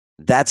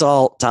 That's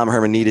all Tom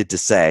Herman needed to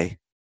say.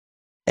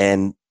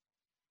 And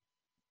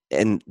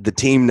the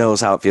team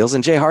knows how it feels.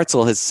 And Jay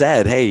Hartzell has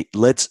said, hey,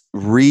 let's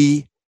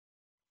repurpose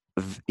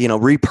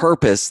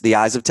the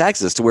eyes of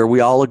Texas to where we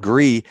all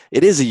agree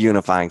it is a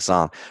unifying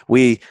song.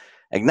 We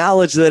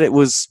acknowledge that it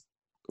was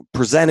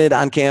presented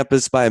on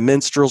campus by a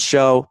minstrel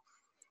show,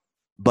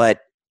 but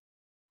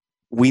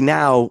we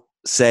now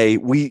say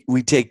we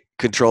take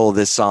control of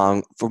this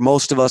song. For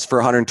most of us, for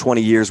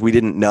 120 years, we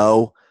didn't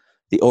know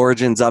the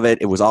origins of it.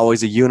 It was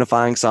always a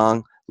unifying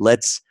song.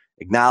 Let's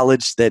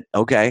acknowledge that,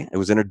 okay, it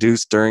was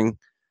introduced during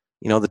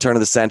the turn of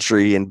the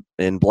century in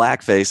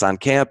blackface on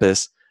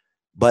campus,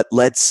 but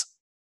let's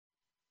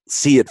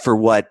see it for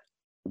what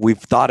we've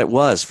thought it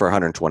was for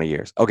 120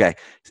 years. Okay,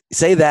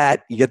 say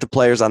that, you get the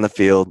players on the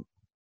field,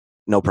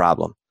 no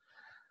problem.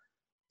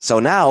 So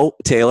now,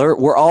 Taylor,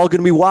 we're all going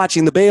to be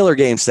watching the Baylor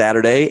game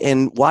Saturday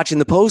and watching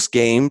the post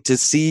game to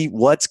see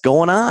what's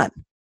going on.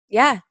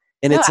 Yeah.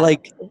 And it's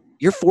like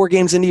you're 4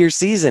 games into your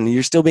season and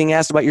you're still being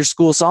asked about your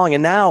school song.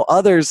 And now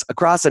others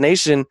across the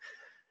nation,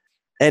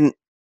 and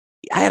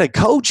I had a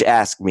coach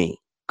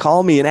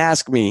call me and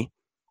ask me,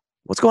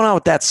 what's going on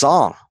with that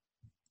song?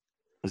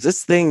 Is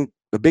this thing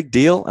a big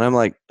deal? And I'm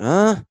like,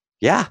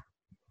 yeah.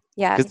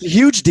 Yeah. It's a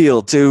huge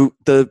deal to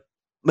the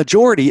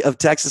majority of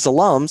Texas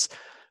alums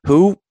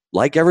who,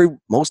 like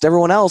most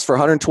everyone else for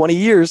 120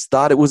 years,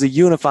 thought it was a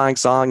unifying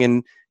song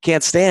and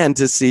can't stand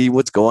to see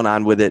what's going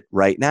on with it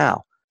right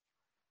now.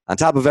 On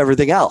top of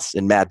everything else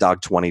in Mad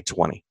Dog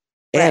 2020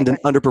 and an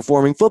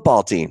underperforming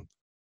football team.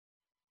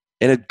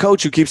 And a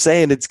coach who keeps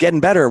saying it's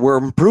getting better, we're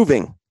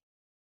improving.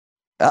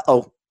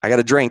 Uh-oh, I got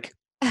a drink.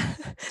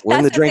 We're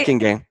in the drinking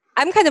game.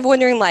 I'm kind of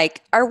wondering,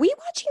 like, are we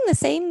watching the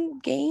same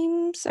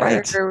games? Right.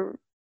 It's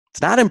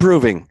not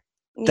improving.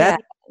 Yeah.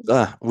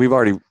 We've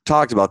already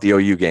talked about the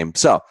OU game.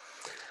 So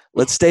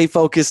let's stay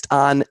focused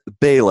on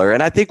Baylor.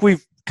 And I think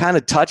we've kind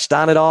of touched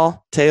on it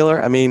all,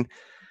 Taylor. I mean,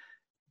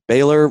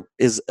 Baylor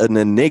is an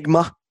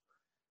enigma,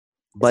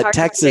 but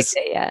Texas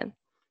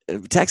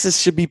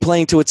should be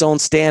playing to its own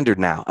standard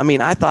now. I mean,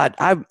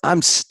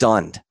 I'm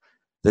stunned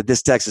that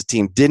this Texas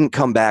team didn't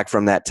come back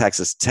from that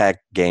Texas Tech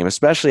game,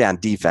 especially on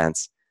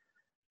defense,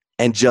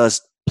 and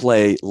just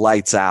play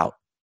lights out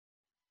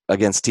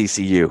against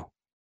TCU.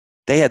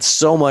 They had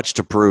so much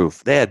to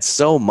prove. They had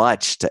so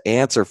much to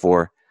answer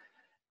for,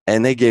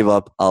 and they gave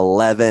up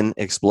 11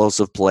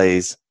 explosive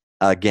plays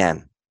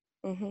again,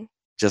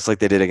 just like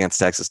they did against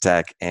Texas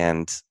Tech,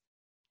 and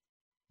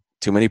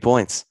too many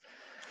points.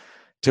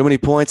 Too many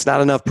points,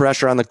 not enough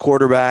pressure on the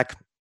quarterback.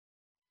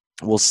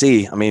 We'll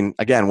see. I mean,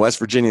 again, West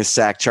Virginia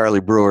sacked Charlie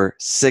Brewer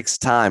 6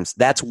 times.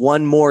 That's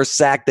one more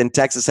sack than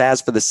Texas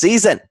has for the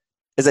season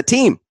as a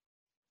team.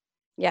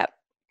 Yep.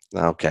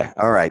 Okay.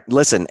 All right.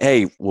 Listen,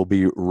 hey, we'll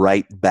be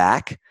right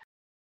back.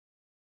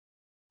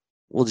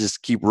 We'll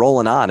just keep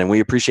rolling on, and we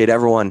appreciate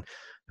everyone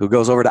who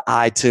goes over to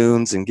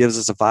iTunes and gives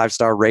us a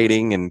 5-star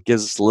rating and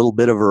gives us a little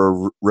bit of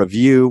a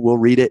review. We'll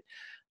read it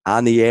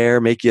on the air,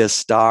 make you a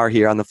star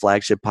here on the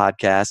Flagship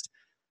Podcast.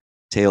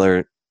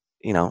 Taylor,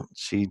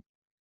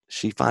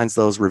 she finds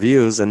those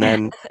reviews and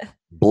then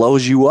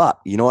blows you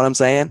up. You know what I'm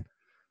saying?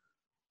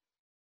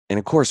 And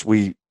of course,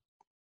 we,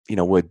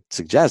 would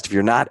suggest if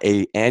you're not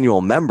an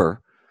annual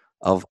member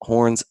of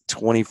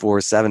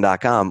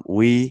horns247.com,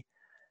 we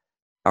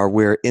are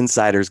where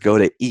insiders go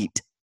to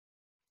eat.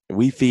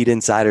 We feed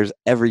insiders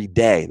every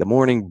day. The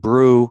Morning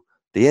Brew,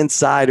 the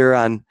Insider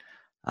on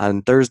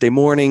Thursday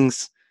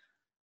mornings.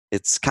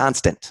 It's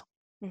constant.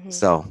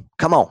 So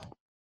come on.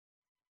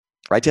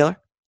 Right, Taylor?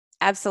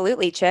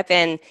 Absolutely, Chip.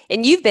 And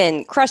you've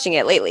been crushing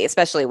it lately,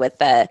 especially with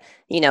the,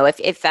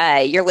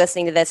 if you're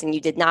listening to this and you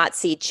did not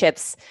see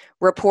Chip's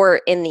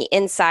report in the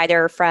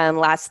Insider from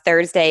last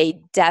Thursday,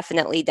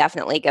 definitely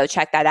go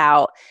check that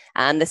out.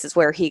 This is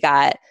where he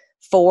got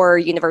 4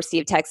 University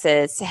of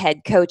Texas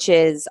head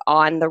coaches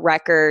on the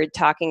record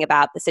talking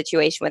about the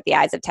situation with the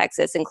Eyes of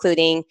Texas,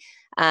 including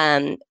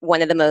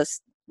one of the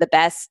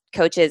best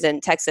coaches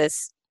in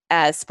Texas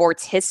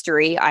sports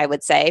history, I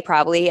would say,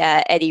 probably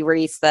Eddie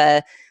Reese,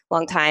 the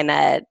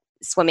longtime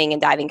swimming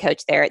and diving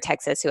coach there at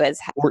Texas, who has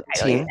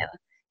 14.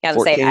 I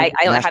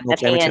don't have enough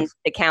hands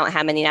to count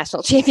how many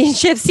national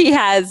championships he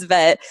has,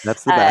 but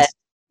that's the best.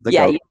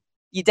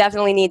 You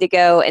definitely need to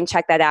go and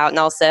check that out. And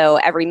also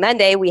every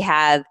Monday we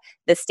have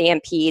the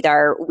Stampede,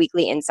 our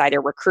weekly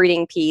insider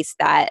recruiting piece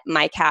that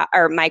Mike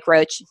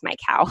Roach,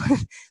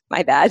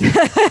 my bad,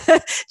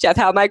 Jeff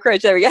Howe, Mike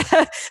Roach, there we go,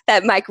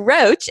 that Mike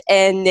Roach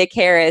and Nick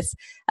Harris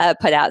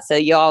put out. So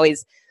you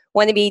always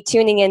want to be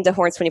tuning into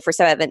Horns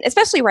 24/7,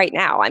 especially right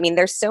now. I mean,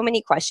 there's so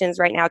many questions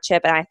right now,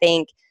 Chip, and I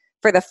think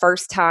for the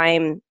first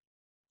time,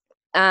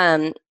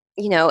 in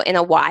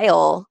a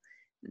while,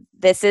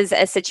 this is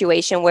a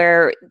situation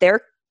where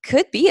there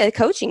could be a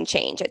coaching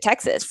change at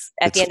Texas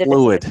at the end of the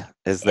season.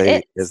 It's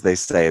fluid, as they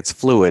say. It's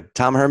fluid.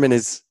 Tom Herman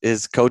is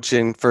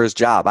coaching for his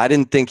job. I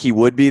didn't think he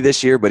would be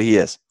this year, but he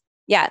is.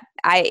 Yeah,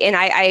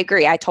 I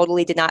agree. I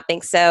totally did not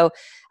think so.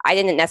 I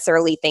didn't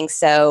necessarily think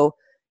so.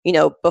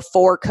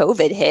 Before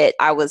COVID hit,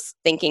 I was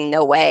thinking,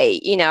 no way.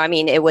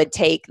 It would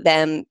take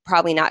them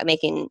probably not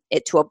making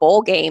it to a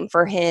bowl game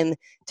for him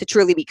to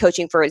truly be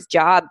coaching for his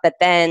job. But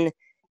then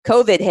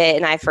COVID hit,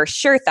 and I for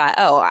sure thought,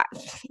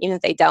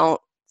 if they don't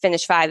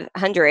finish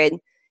 500,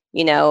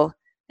 it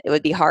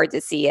would be hard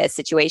to see a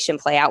situation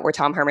play out where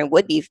Tom Herman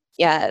would be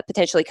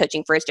potentially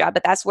coaching for his job.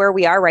 But that's where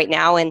we are right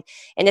now. And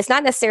it's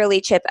not necessarily,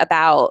 Chip,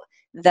 about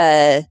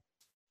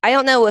I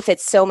don't know if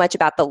it's so much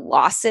about the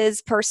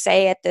losses per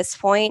se at this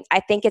point. I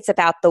think it's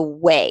about the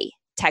way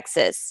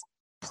Texas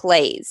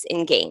plays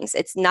in games.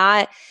 It's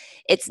not,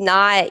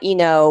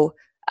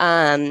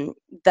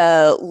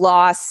 the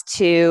loss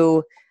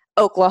to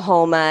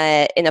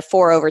Oklahoma in a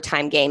 4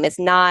 overtime game. It's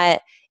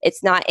not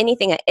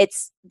anything.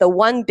 It's the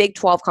one Big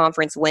 12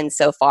 conference win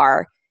so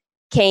far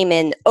came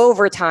in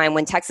overtime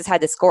when Texas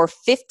had to score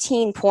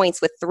 15 points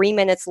with 3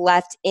 minutes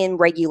left in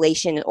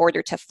regulation in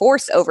order to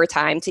force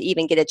overtime to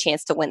even get a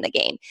chance to win the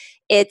game.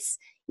 It's,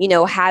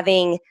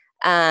 having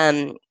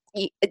benching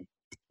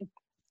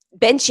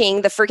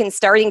the freaking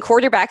starting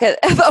quarterback of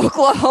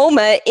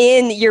Oklahoma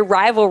in your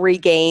rivalry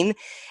game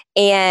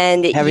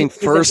and having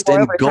first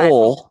and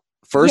goal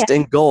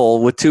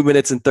with 2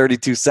 minutes and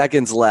 32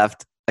 seconds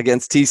left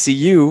against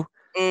TCU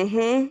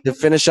to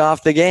finish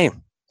off the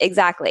game.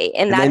 Exactly.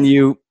 And then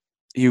you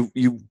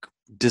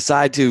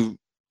decide to,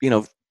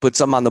 put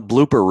something on the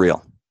blooper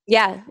reel.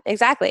 Yeah,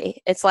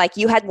 exactly. It's like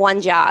you had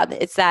one job.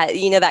 It's that,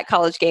 that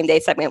College Game Day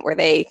segment where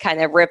they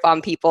kind of rip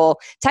on people.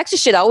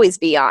 Texas should always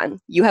be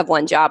on. You have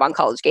one job on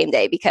College Game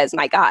Day because,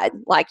 my God,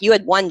 you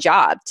had one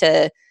job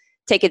to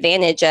take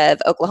advantage of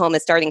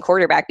Oklahoma's starting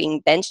quarterback being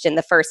benched in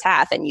the first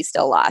half and you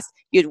still lost.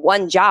 You had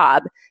one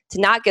job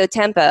to not go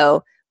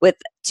tempo with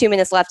 2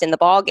 minutes left in the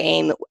ball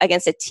game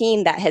against a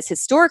team that has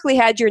historically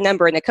had your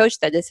number and a coach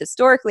that has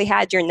historically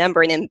had your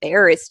number and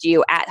embarrassed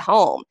you at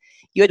home.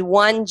 You had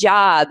one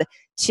job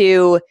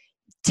to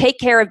take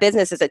care of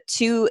business as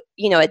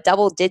a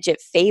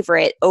double-digit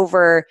favorite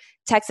over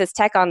Texas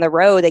Tech on the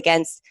road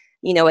against,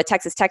 a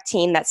Texas Tech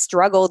team that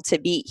struggled to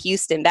beat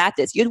Houston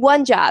Baptist. You had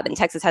one job, and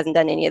Texas hasn't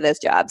done any of those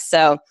jobs.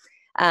 So,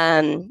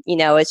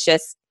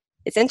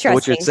 it's interesting. So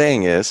what you're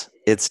saying is,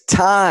 it's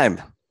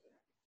time.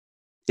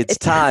 It's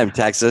time,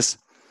 Texas.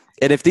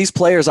 And if these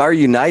players are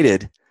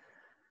united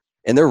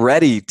and they're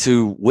ready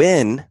to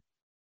win,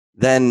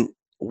 then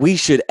we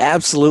should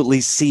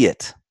absolutely see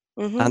it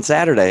on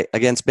Saturday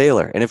against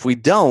Baylor. And if we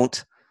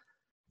don't,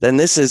 then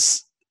this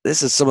is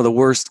some of the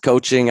worst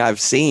coaching I've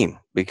seen,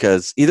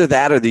 because either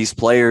that or these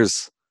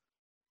players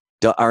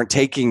aren't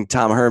taking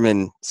Tom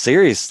Herman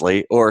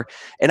seriously,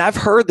 and I've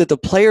heard that the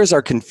players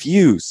are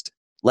confused.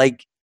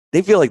 Like,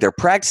 they feel like they're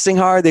practicing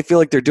hard. They feel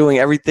like they're doing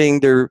everything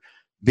they're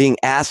being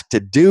asked to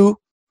do.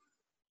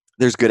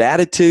 There's good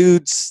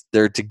attitudes.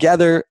 They're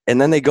together.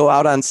 And then they go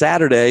out on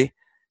Saturday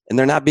and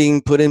they're not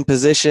being put in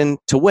position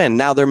to win.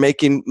 Now they're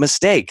making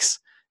mistakes,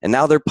 and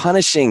now they're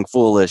punishing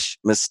foolish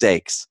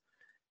mistakes.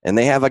 And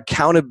they have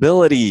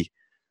accountability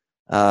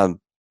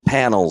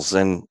panels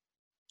and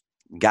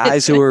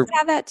guys who are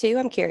have that too.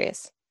 I'm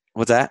curious.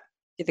 What's that?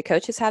 Do the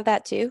coaches have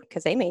that too?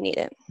 Because they may need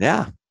it.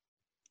 Yeah.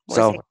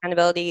 So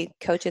accountability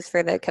coaches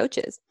for the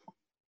coaches.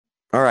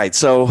 All right.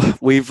 So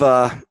we've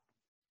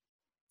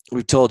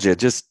told you,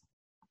 just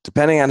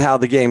depending on how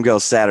the game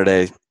goes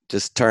Saturday,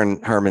 just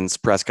turn Herman's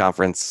press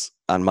conference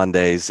on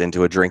Mondays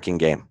into a drinking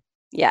game.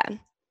 Yeah.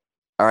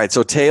 All right.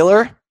 So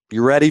Taylor,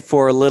 you ready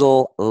for a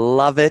little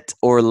love it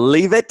or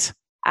leave it?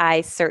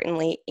 I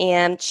certainly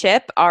am,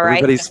 Chip. All right.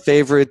 Everybody's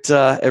favorite,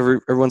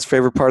 everyone's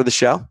favorite part of the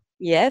show?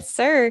 Yes,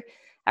 sir.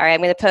 All right.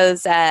 I'm going to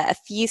pose a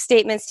few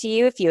statements to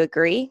you. If you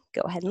agree,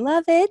 go ahead and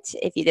love it.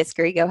 If you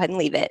disagree, go ahead and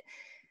leave it.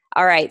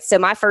 All right. So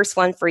my first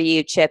one for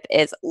you, Chip,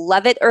 is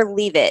love it or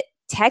leave it.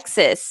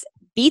 Texas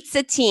beats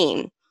a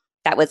team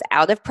that was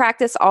out of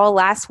practice all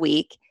last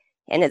week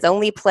and has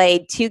only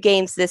played 2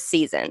 games this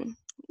season.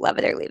 Love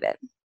it or leave it.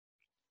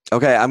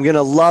 Okay, I'm going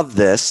to love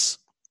this.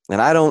 And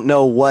I don't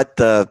know what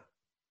the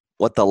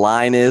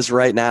line is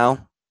right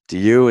now. To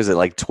you, is it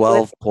like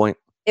 12 point?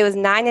 It was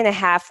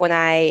 9.5 when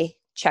I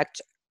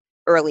checked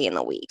early in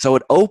the week. So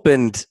it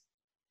opened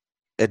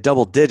at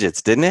double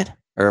digits, didn't it?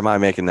 Or am I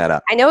making that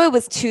up? I know it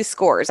was 2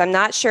 scores. I'm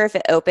not sure if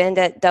it opened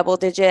at double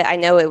digit. I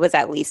know it was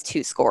at least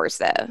 2 scores,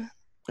 though.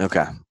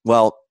 Okay.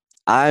 Well,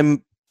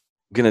 I'm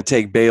going to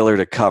take Baylor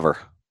to cover.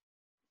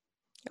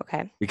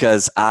 Okay.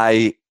 Because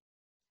I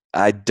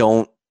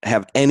don't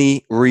have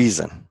any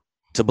reason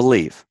to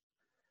believe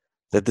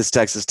that this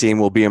Texas team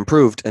will be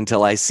improved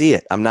until I see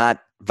it. I'm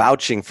not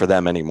vouching for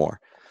them anymore.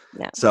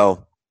 No.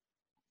 So,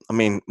 I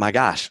mean, my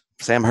gosh,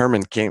 Sam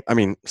Ehlinger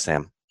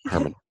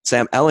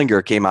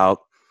came out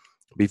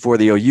before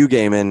the OU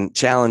game and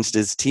challenged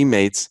his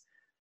teammates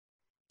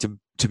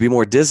to be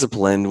more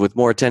disciplined with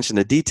more attention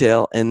to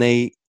detail, and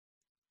they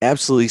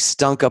absolutely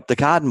stunk up the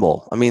Cotton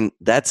Bowl. I mean,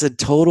 that's a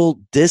total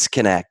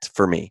disconnect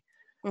for me.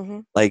 Mm-hmm.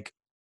 Like,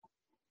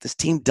 this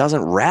team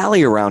doesn't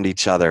rally around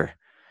each other.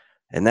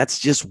 And that's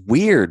just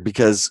weird,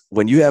 because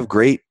when you have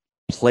great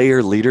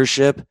player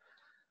leadership,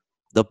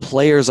 the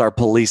players are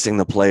policing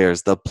the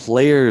players. The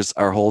players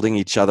are holding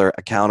each other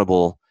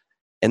accountable,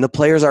 and the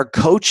players are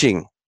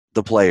coaching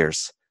the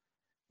players.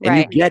 And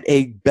you get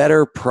a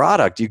better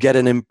product. You get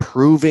an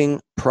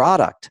improving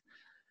product.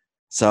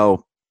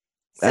 So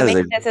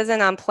maybe this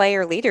isn't on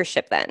player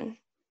leadership then.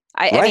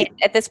 I mean,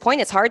 at this point,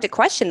 it's hard to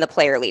question the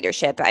player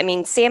leadership. I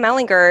mean, Sam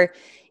Ehlinger,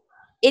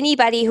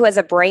 anybody who has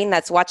a brain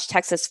that's watched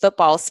Texas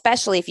football,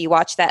 especially if you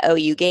watch that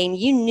OU game,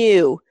 you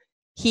knew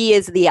he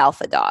is the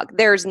alpha dog.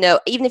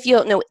 Even if you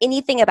don't know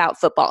anything about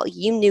football,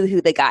 you knew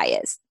who the guy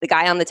is, the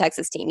guy on the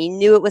Texas team. You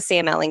knew it was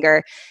Sam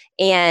Ehlinger.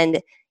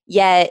 And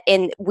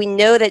we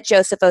know that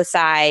Joseph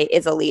Osai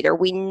is a leader.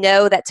 We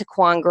know that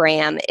Taquan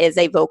Graham is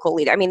a vocal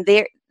leader. I mean,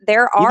 there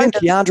are even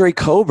Keandre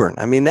Coburn.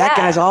 I mean, that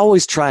guy's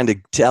always trying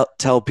to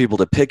tell people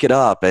to pick it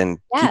up and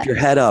keep your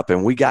head up.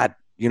 And we got,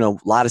 a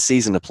lot of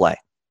season to play.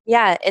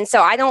 Yeah. And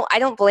so I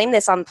don't blame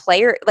this on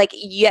player. Like,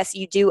 yes,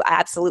 you do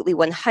absolutely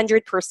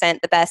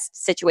 100% the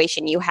best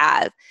situation you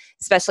have,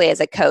 especially as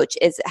a coach,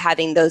 is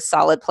having those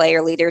solid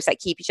player leaders that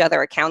keep each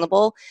other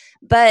accountable.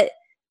 But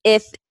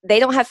if they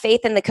don't have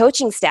faith in the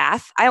coaching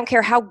staff, I don't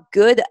care how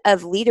good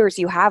of leaders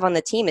you have on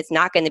the team, it's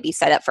not going to be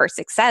set up for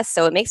success.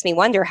 So it makes me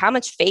wonder, how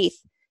much faith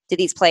do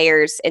these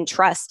players and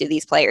trust do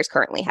these players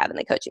currently have in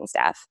the coaching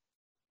staff?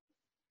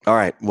 All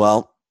right.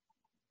 Well,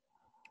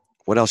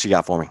 what else you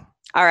got for me?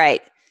 All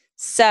right.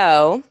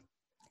 So,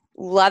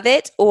 love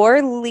it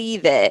or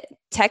leave it.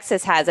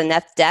 Texas has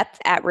enough depth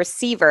at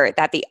receiver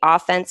that the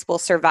offense will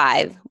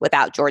survive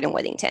without Jordan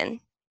Whittington.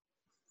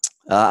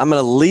 I'm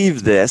going to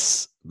leave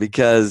this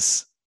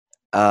because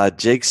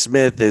Jake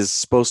Smith is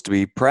supposed to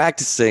be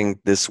practicing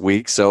this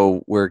week,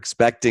 so we're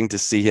expecting to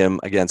see him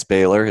against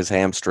Baylor. His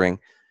hamstring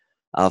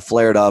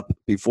flared up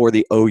before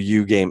the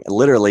OU game,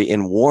 literally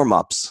in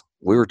warm-ups.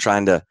 We were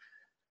trying to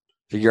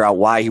figure out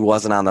why he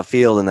wasn't on the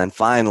field. And then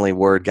finally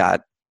word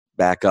got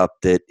back up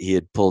that he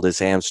had pulled his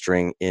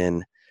hamstring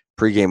in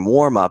pregame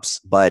warmups.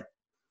 But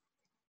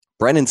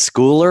Brendan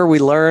Schooler, we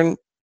learned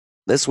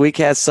this week,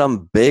 has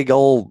some big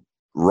old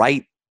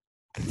right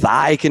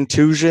thigh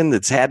contusion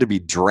that's had to be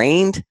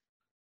drained.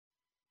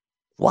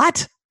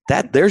 What?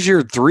 There's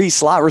your 3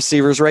 slot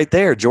receivers right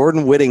there.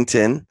 Jordan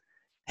Whittington,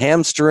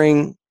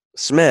 hamstring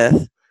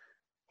Smith,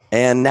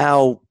 and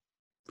now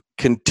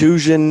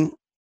contusion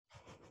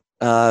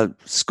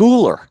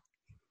Schooler.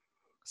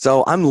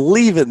 So I'm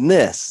leaving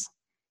this.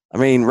 I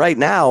mean, right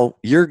now,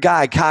 your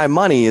guy Kai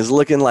Money is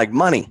looking like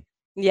money.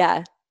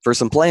 Yeah. For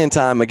some playing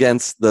time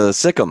against the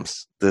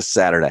Sickums this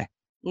Saturday.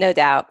 No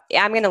doubt.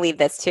 Yeah, I'm going to leave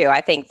this too.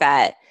 I think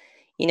that,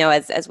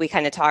 as we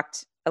kind of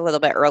talked a little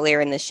bit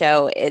earlier in the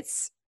show,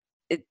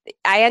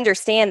 I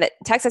understand that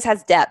Texas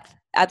has depth.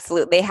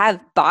 Absolutely. They have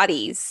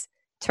bodies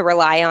to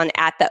rely on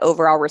at the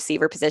overall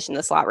receiver position.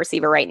 The slot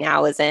receiver right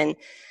now is in,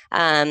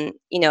 a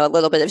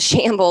little bit of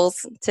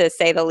shambles, to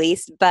say the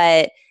least.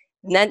 But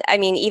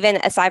even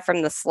aside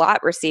from the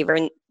slot receiver,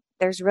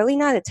 there's really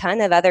not a ton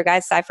of other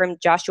guys aside from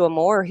Joshua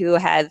Moore who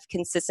have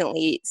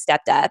consistently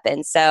stepped up.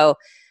 And so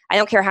I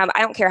don't care how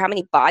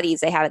many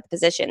bodies they have at the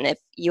position. If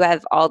you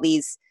have all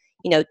these,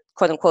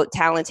 quote unquote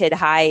talented,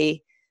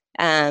 high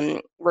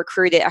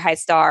recruited, high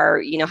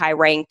star, high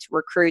ranked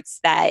recruits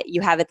that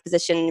you have at the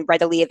position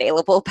readily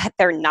available, but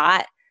they're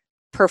not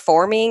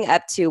performing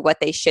up to what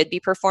they should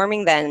be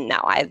performing, then no,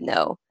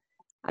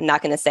 I'm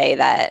not going to say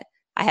that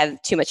I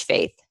have too much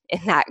faith in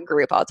that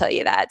group. I'll tell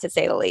you that, to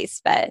say the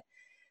least. But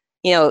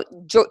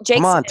Jake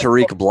come on, Smith,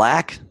 Tariq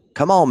Black.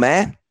 Come on,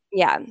 man.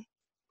 Yeah.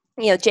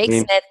 Jake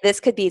Smith, this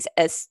could be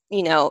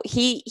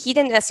he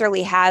didn't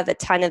necessarily have a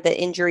ton of the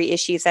injury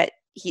issues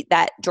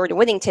that Jordan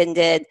Whittington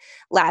did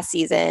last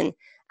season.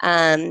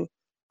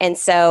 And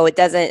so it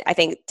doesn't, I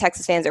think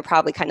Texas fans are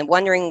probably kind of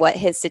wondering what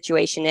his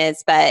situation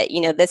is, but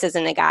this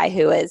isn't a guy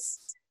who is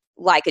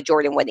like a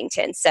Jordan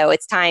Whittington. So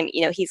it's time,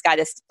 he's got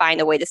to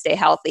find a way to stay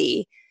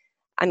healthy.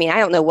 I mean, I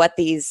don't know what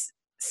these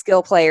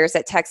skill players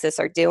at Texas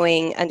are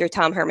doing under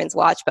Tom Herman's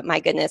watch, but my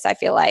goodness, I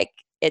feel like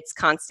it's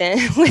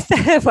constant with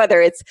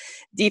whether it's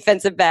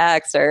defensive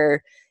backs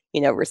or,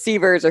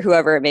 receivers or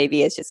whoever it may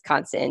be. It's just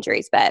constant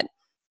injuries. But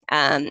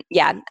I'm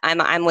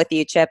with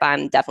you, Chip.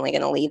 I'm definitely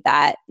going to leave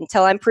that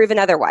until I'm proven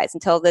otherwise,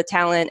 until the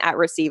talent at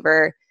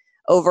receiver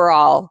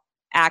overall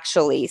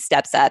actually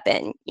steps up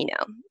and,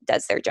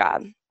 does their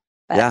job.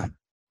 But yeah.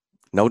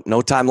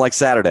 No time like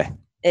Saturday.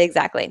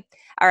 Exactly.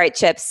 All right,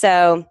 Chip.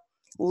 So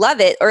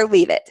love it or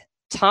leave it.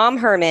 Tom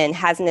Herman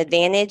has an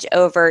advantage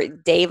over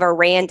Dave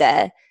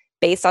Aranda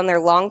based on their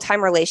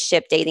longtime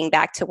relationship dating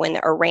back to when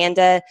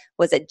Aranda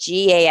was a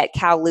GA at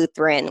Cal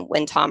Lutheran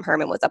when Tom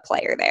Herman was a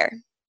player there.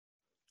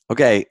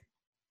 Okay,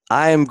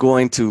 I am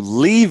going to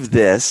leave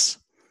this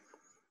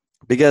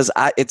because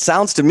it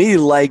sounds to me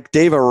like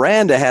Dave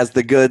Aranda has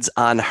the goods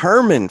on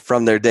Herman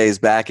from their days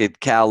back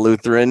at Cal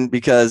Lutheran,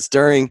 because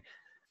during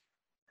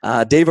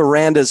Dave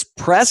Aranda's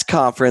press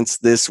conference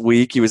this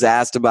week, he was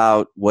asked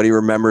about what he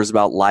remembers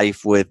about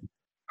life with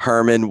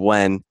Herman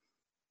when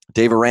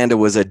Dave Aranda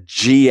was a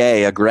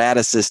GA, a grad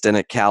assistant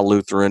at Cal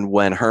Lutheran,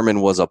 when Herman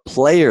was a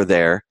player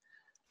there.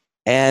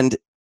 And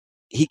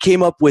he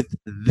came up with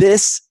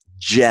this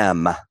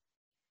gem.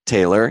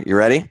 Taylor, you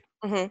ready?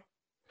 Mm-hmm.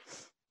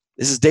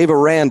 This is Dave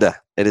Aranda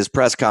at his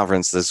press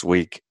conference this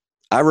week.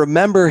 I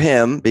remember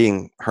him,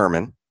 being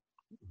Herman,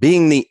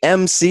 being the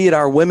MC at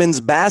our women's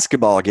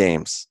basketball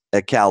games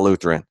at Cal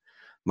Lutheran.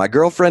 My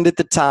girlfriend at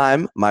the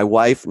time, my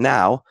wife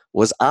now,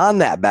 was on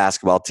that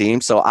basketball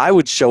team, so I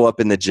would show up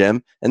in the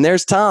gym, and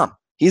there's Tom.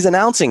 He's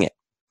announcing it.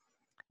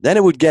 Then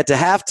it would get to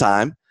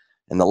halftime,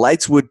 and the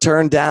lights would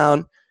turn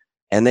down,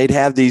 and they'd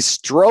have these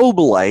strobe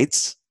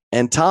lights,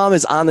 and Tom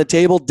is on the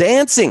table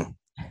dancing.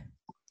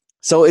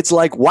 So it's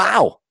like,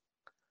 wow.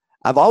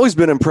 I've always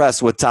been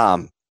impressed with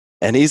Tom,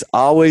 and he's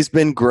always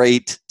been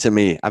great to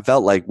me. I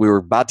felt like we were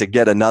about to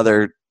get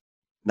another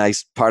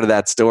nice part of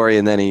that story,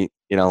 and then he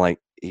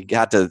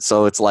got to,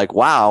 so it's like,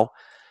 wow.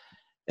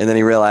 And then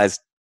he realized,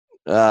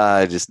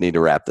 I just need to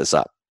wrap this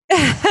up.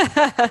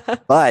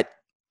 But,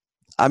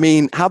 I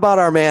mean, how about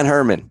our man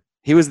Herman?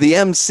 He was the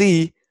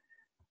MC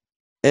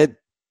at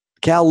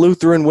Cal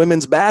Lutheran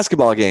women's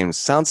basketball games.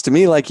 Sounds to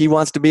me like he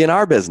wants to be in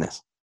our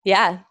business.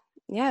 Yeah,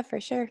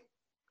 for sure.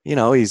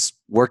 He's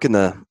working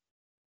the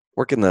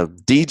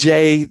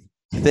DJ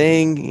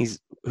thing.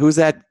 Who's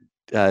that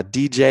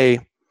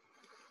DJ?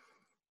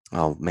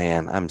 Oh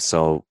man,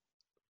 the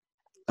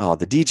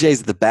DJs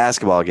at the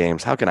basketball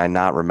games. How can I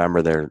not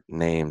remember their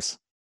names?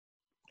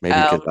 Maybe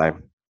because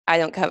I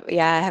don't cover.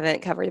 Yeah, I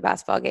haven't covered a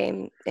basketball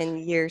game in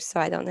years, so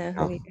I don't know.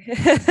 Oh.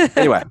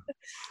 Anyway,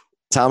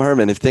 Tom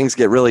Herman, if things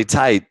get really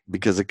tight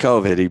because of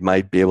COVID, he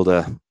might be able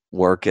to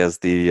work as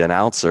the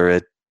announcer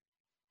at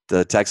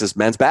the Texas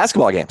men's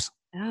basketball games.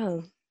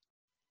 Oh,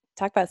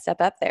 talk about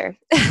step up there.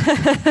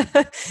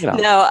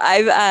 No,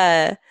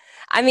 I'm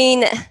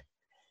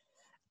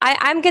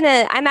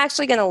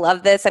actually gonna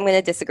love this. I'm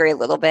gonna disagree a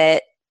little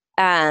bit.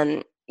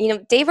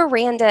 Dave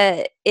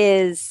Aranda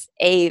is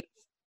a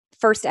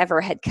first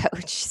ever head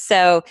coach.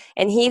 So,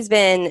 and he's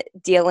been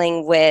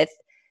dealing with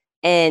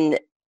an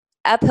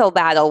uphill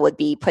battle, would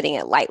be putting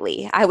it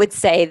lightly, I would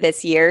say,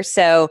 this year.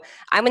 So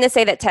I'm going to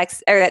say that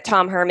that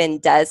Tom Herman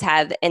does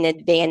have an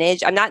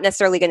advantage. I'm not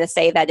necessarily going to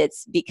say that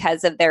it's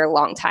because of their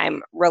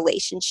longtime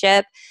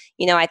relationship.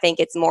 I think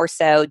it's more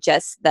so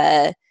just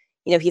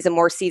he's a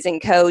more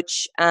seasoned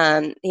coach.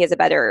 He has a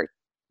better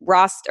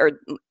roster, or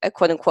a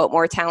quote unquote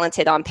more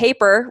talented on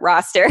paper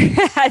roster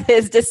at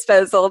his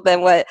disposal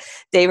than what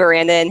Dave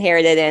Aranda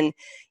inherited. And,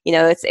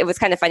 it was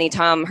kind of funny.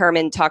 Tom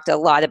Herman talked a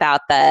lot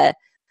about the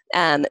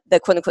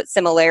quote unquote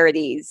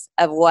similarities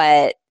of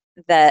what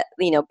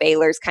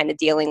Baylor's kind of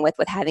dealing with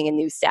having a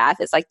new staff.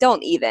 It's like,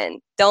 don't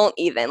even,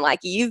 like,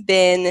 you've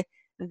been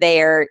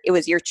there. It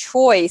was your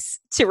choice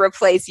to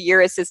replace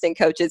your assistant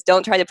coaches.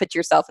 Don't try to put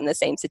yourself in the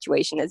same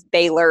situation as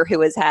Baylor,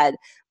 who has had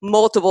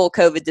multiple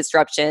COVID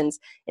disruptions,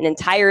 an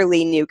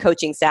entirely new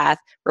coaching staff,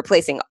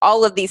 replacing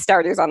all of these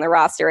starters on the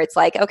roster. It's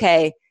like,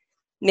 okay,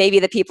 maybe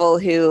the people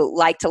who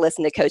like to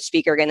listen to coach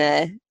speak are going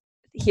to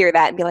hear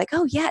that and be like,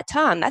 oh yeah,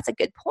 Tom, that's a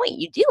good point.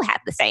 You do have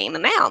the same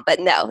amount. But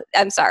no,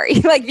 I'm sorry.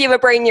 Like, if you have a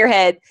brain in your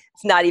head,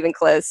 it's not even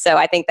close. So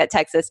I think that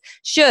Texas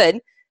should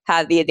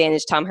have the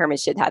advantage. Tom Herman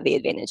should have the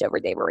advantage over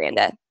Dave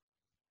Aranda.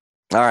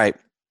 All right.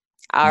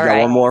 All you right.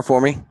 Got one more for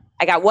me?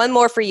 I got one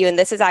more for you. And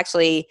this is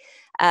actually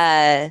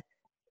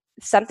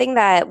something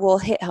that will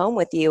hit home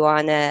with you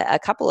on a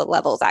couple of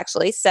levels,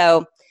 actually.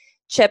 So,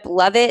 Chip,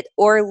 love it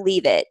or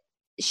leave it.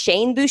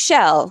 Shane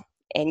Buechele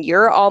and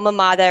your alma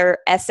mater,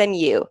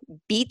 SMU,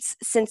 beats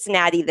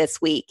Cincinnati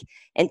this week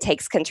and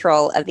takes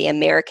control of the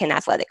American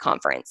Athletic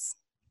Conference.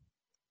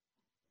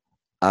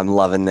 I'm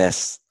loving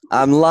this.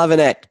 I'm loving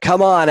it.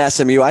 Come on,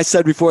 SMU. I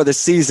said before the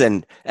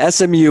season,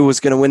 SMU was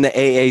going to win the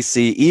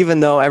AAC, even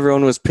though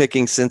everyone was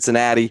picking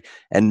Cincinnati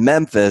and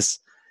Memphis,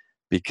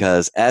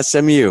 because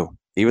SMU,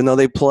 even though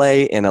they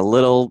play in a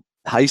little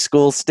high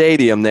school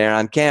stadium there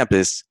on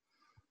campus,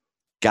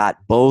 got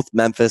both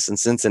Memphis and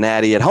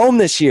Cincinnati at home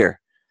this year.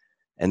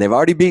 And they've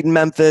already beaten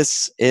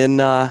Memphis in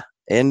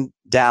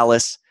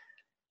Dallas.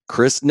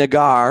 Chris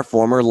Nagar,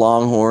 former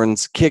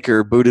Longhorns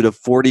kicker, booted a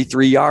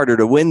 43-yarder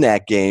to win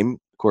that game.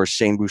 Of course,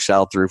 Shane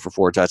Buechele threw for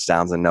 4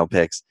 touchdowns and no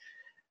picks.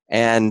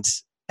 And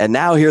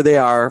now here they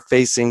are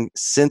facing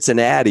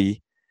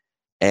Cincinnati.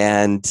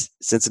 And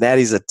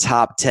Cincinnati's a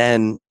top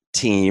 10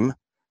 team.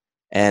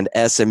 And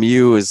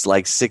SMU is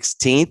like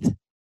 16th.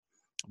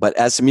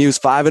 But SMU's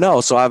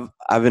 5-0. So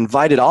I've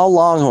invited all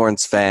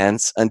Longhorns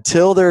fans,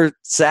 until they're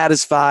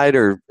satisfied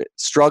or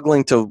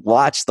struggling to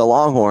watch the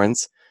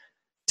Longhorns,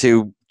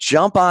 to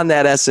jump on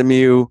that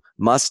SMU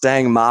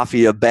Mustang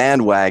Mafia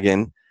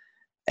bandwagon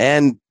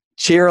and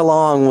cheer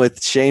along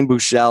with Shane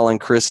Buechele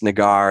and Chris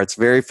Nagar. It's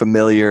very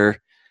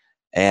familiar,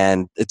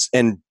 and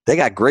they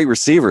got great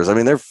receivers. I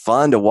mean, they're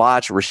fun to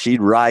watch.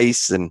 Rashid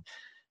Rice and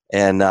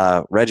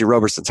Reggie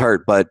Roberson's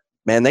hurt, but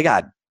man, they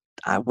got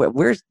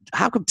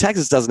how come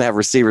Texas doesn't have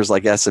receivers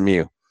like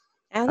SMU?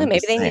 I don't know.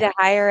 Maybe they need to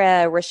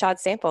hire Rashad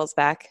Samples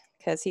back,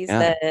 because he's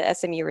the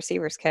SMU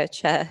receivers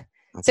coach.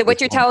 So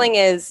what you're telling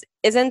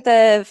isn't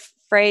the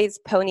phrase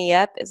 "pony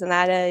up"? Isn't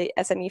that a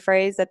SMU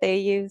phrase that they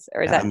use,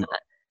 or is that not?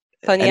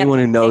 Pony anyone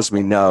up? Who knows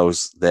me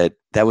knows that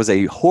was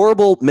a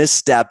horrible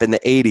misstep in the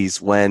 80s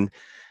when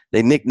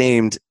they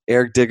nicknamed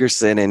Eric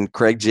Dickerson and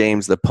Craig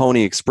James the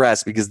Pony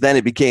Express, because then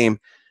it became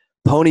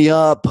pony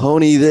up,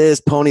 pony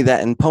this, pony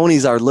that. And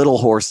ponies are little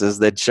horses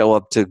that show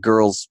up to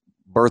girls'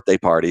 birthday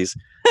parties,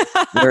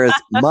 whereas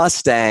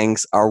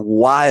Mustangs are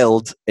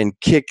wild and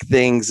kick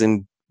things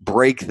and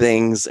break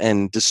things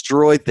and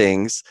destroy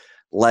things,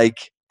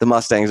 like the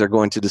Mustangs are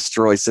going to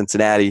destroy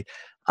Cincinnati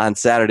on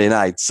Saturday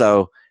night.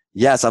 So,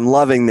 yes, I'm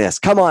loving this.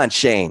 Come on,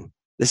 Shane.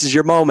 This is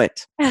your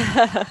moment.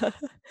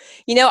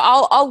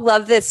 I'll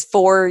love this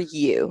for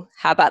you.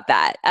 How about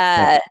that?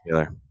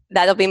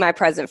 That'll be my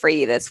present for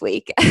you this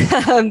week.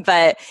 And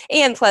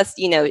plus,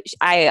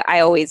 I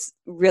always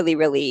really,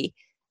 really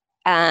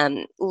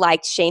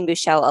liked Shane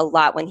Buechele a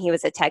lot when he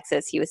was at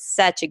Texas. He was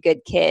such a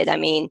good kid. I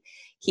mean,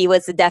 he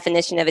was the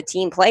definition of a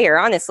team player,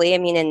 honestly. I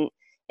mean, in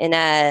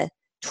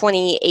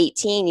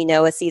 2018,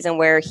 a season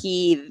where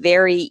he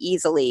very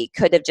easily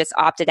could have just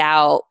opted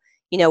out,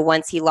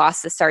 once he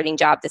lost the starting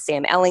job to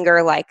Sam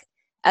Ehlinger, like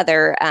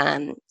other,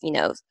 a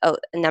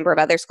number of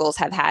other schools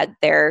have had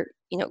their,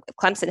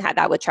 Clemson had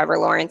that with Trevor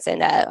Lawrence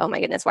and, oh my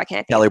goodness, why can't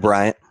I think Kelly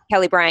Bryant.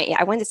 Kelly Bryant. Yeah,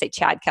 I wanted to say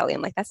Chad Kelly.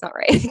 I'm like, that's not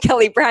right.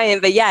 Kelly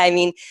Bryant. But yeah, I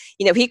mean,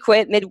 he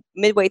quit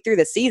midway through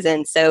the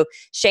season. So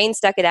Shane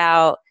stuck it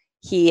out.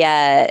 He,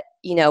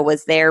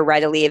 was there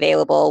readily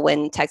available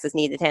when Texas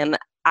needed him.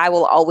 I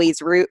will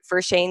always root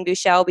for Shane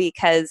Buechele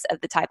because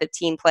of the type of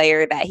team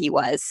player that he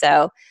was.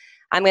 So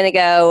I'm going to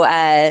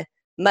go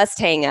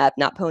Mustang up,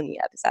 not pony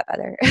up. Is that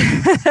better?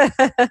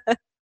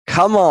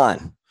 Come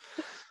on.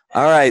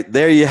 All right,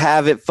 there you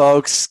have it,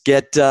 folks.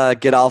 Get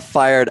all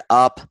fired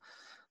up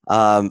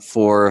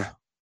for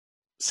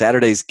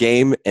Saturday's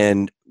game,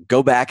 and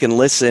go back and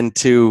listen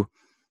to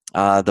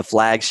the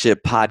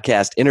flagship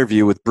podcast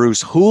interview with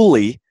Bruce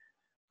Hooley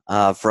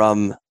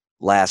from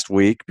last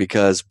week,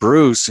 because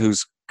Bruce,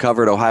 who's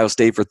covered Ohio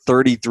State for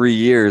 33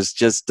 years.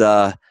 Just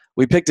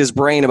we picked his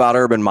brain about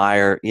Urban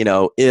Meyer.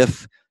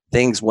 If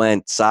things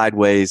went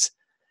sideways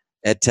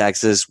at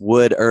Texas,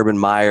 would Urban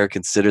Meyer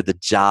consider the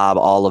job?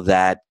 All of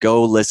that.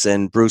 Go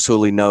listen. Bruce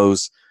Hooley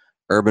knows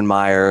Urban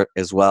Meyer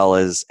as well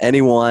as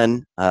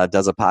anyone.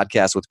 Does a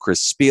podcast with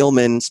Chris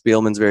Spielman.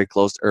 Spielman's very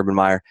close to Urban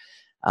Meyer.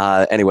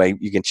 Anyway,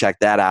 you can check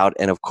that out.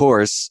 And of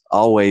course,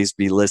 always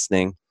be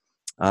listening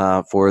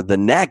for the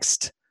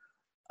next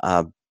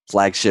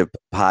flagship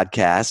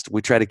podcast.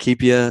 We try to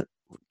keep you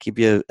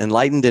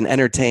enlightened and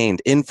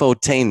entertained.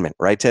 Infotainment,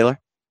 right, Taylor?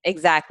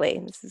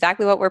 Exactly. It's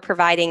exactly what we're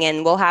providing.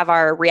 And we'll have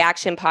our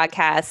reaction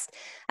podcast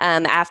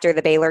after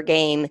the Baylor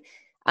game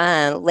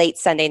late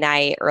Sunday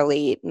night,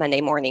 early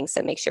Monday morning.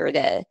 So make sure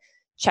to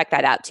check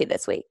that out too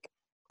this week.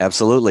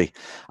 Absolutely.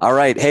 All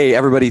right. Hey,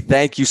 everybody,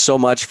 thank you so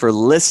much for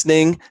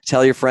listening.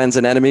 Tell your friends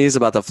and enemies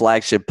about the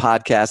flagship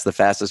podcast, the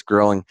fastest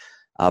growing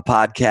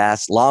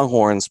podcast,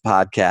 Longhorns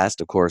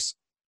podcast. Of course,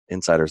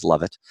 insiders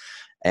love it.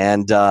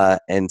 And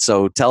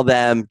so tell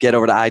them, get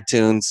over to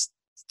iTunes,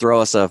 throw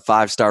us a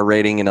 5-star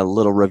rating and a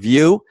little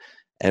review,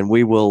 and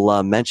we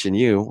will mention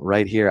you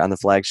right here on the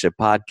flagship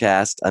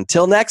podcast.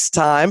 Until next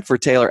time, for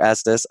Taylor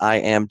Estes, I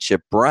am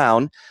Chip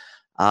Brown.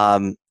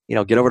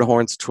 Get over to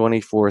Horns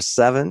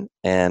 24/7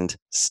 and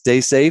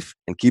stay safe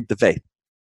and keep the faith.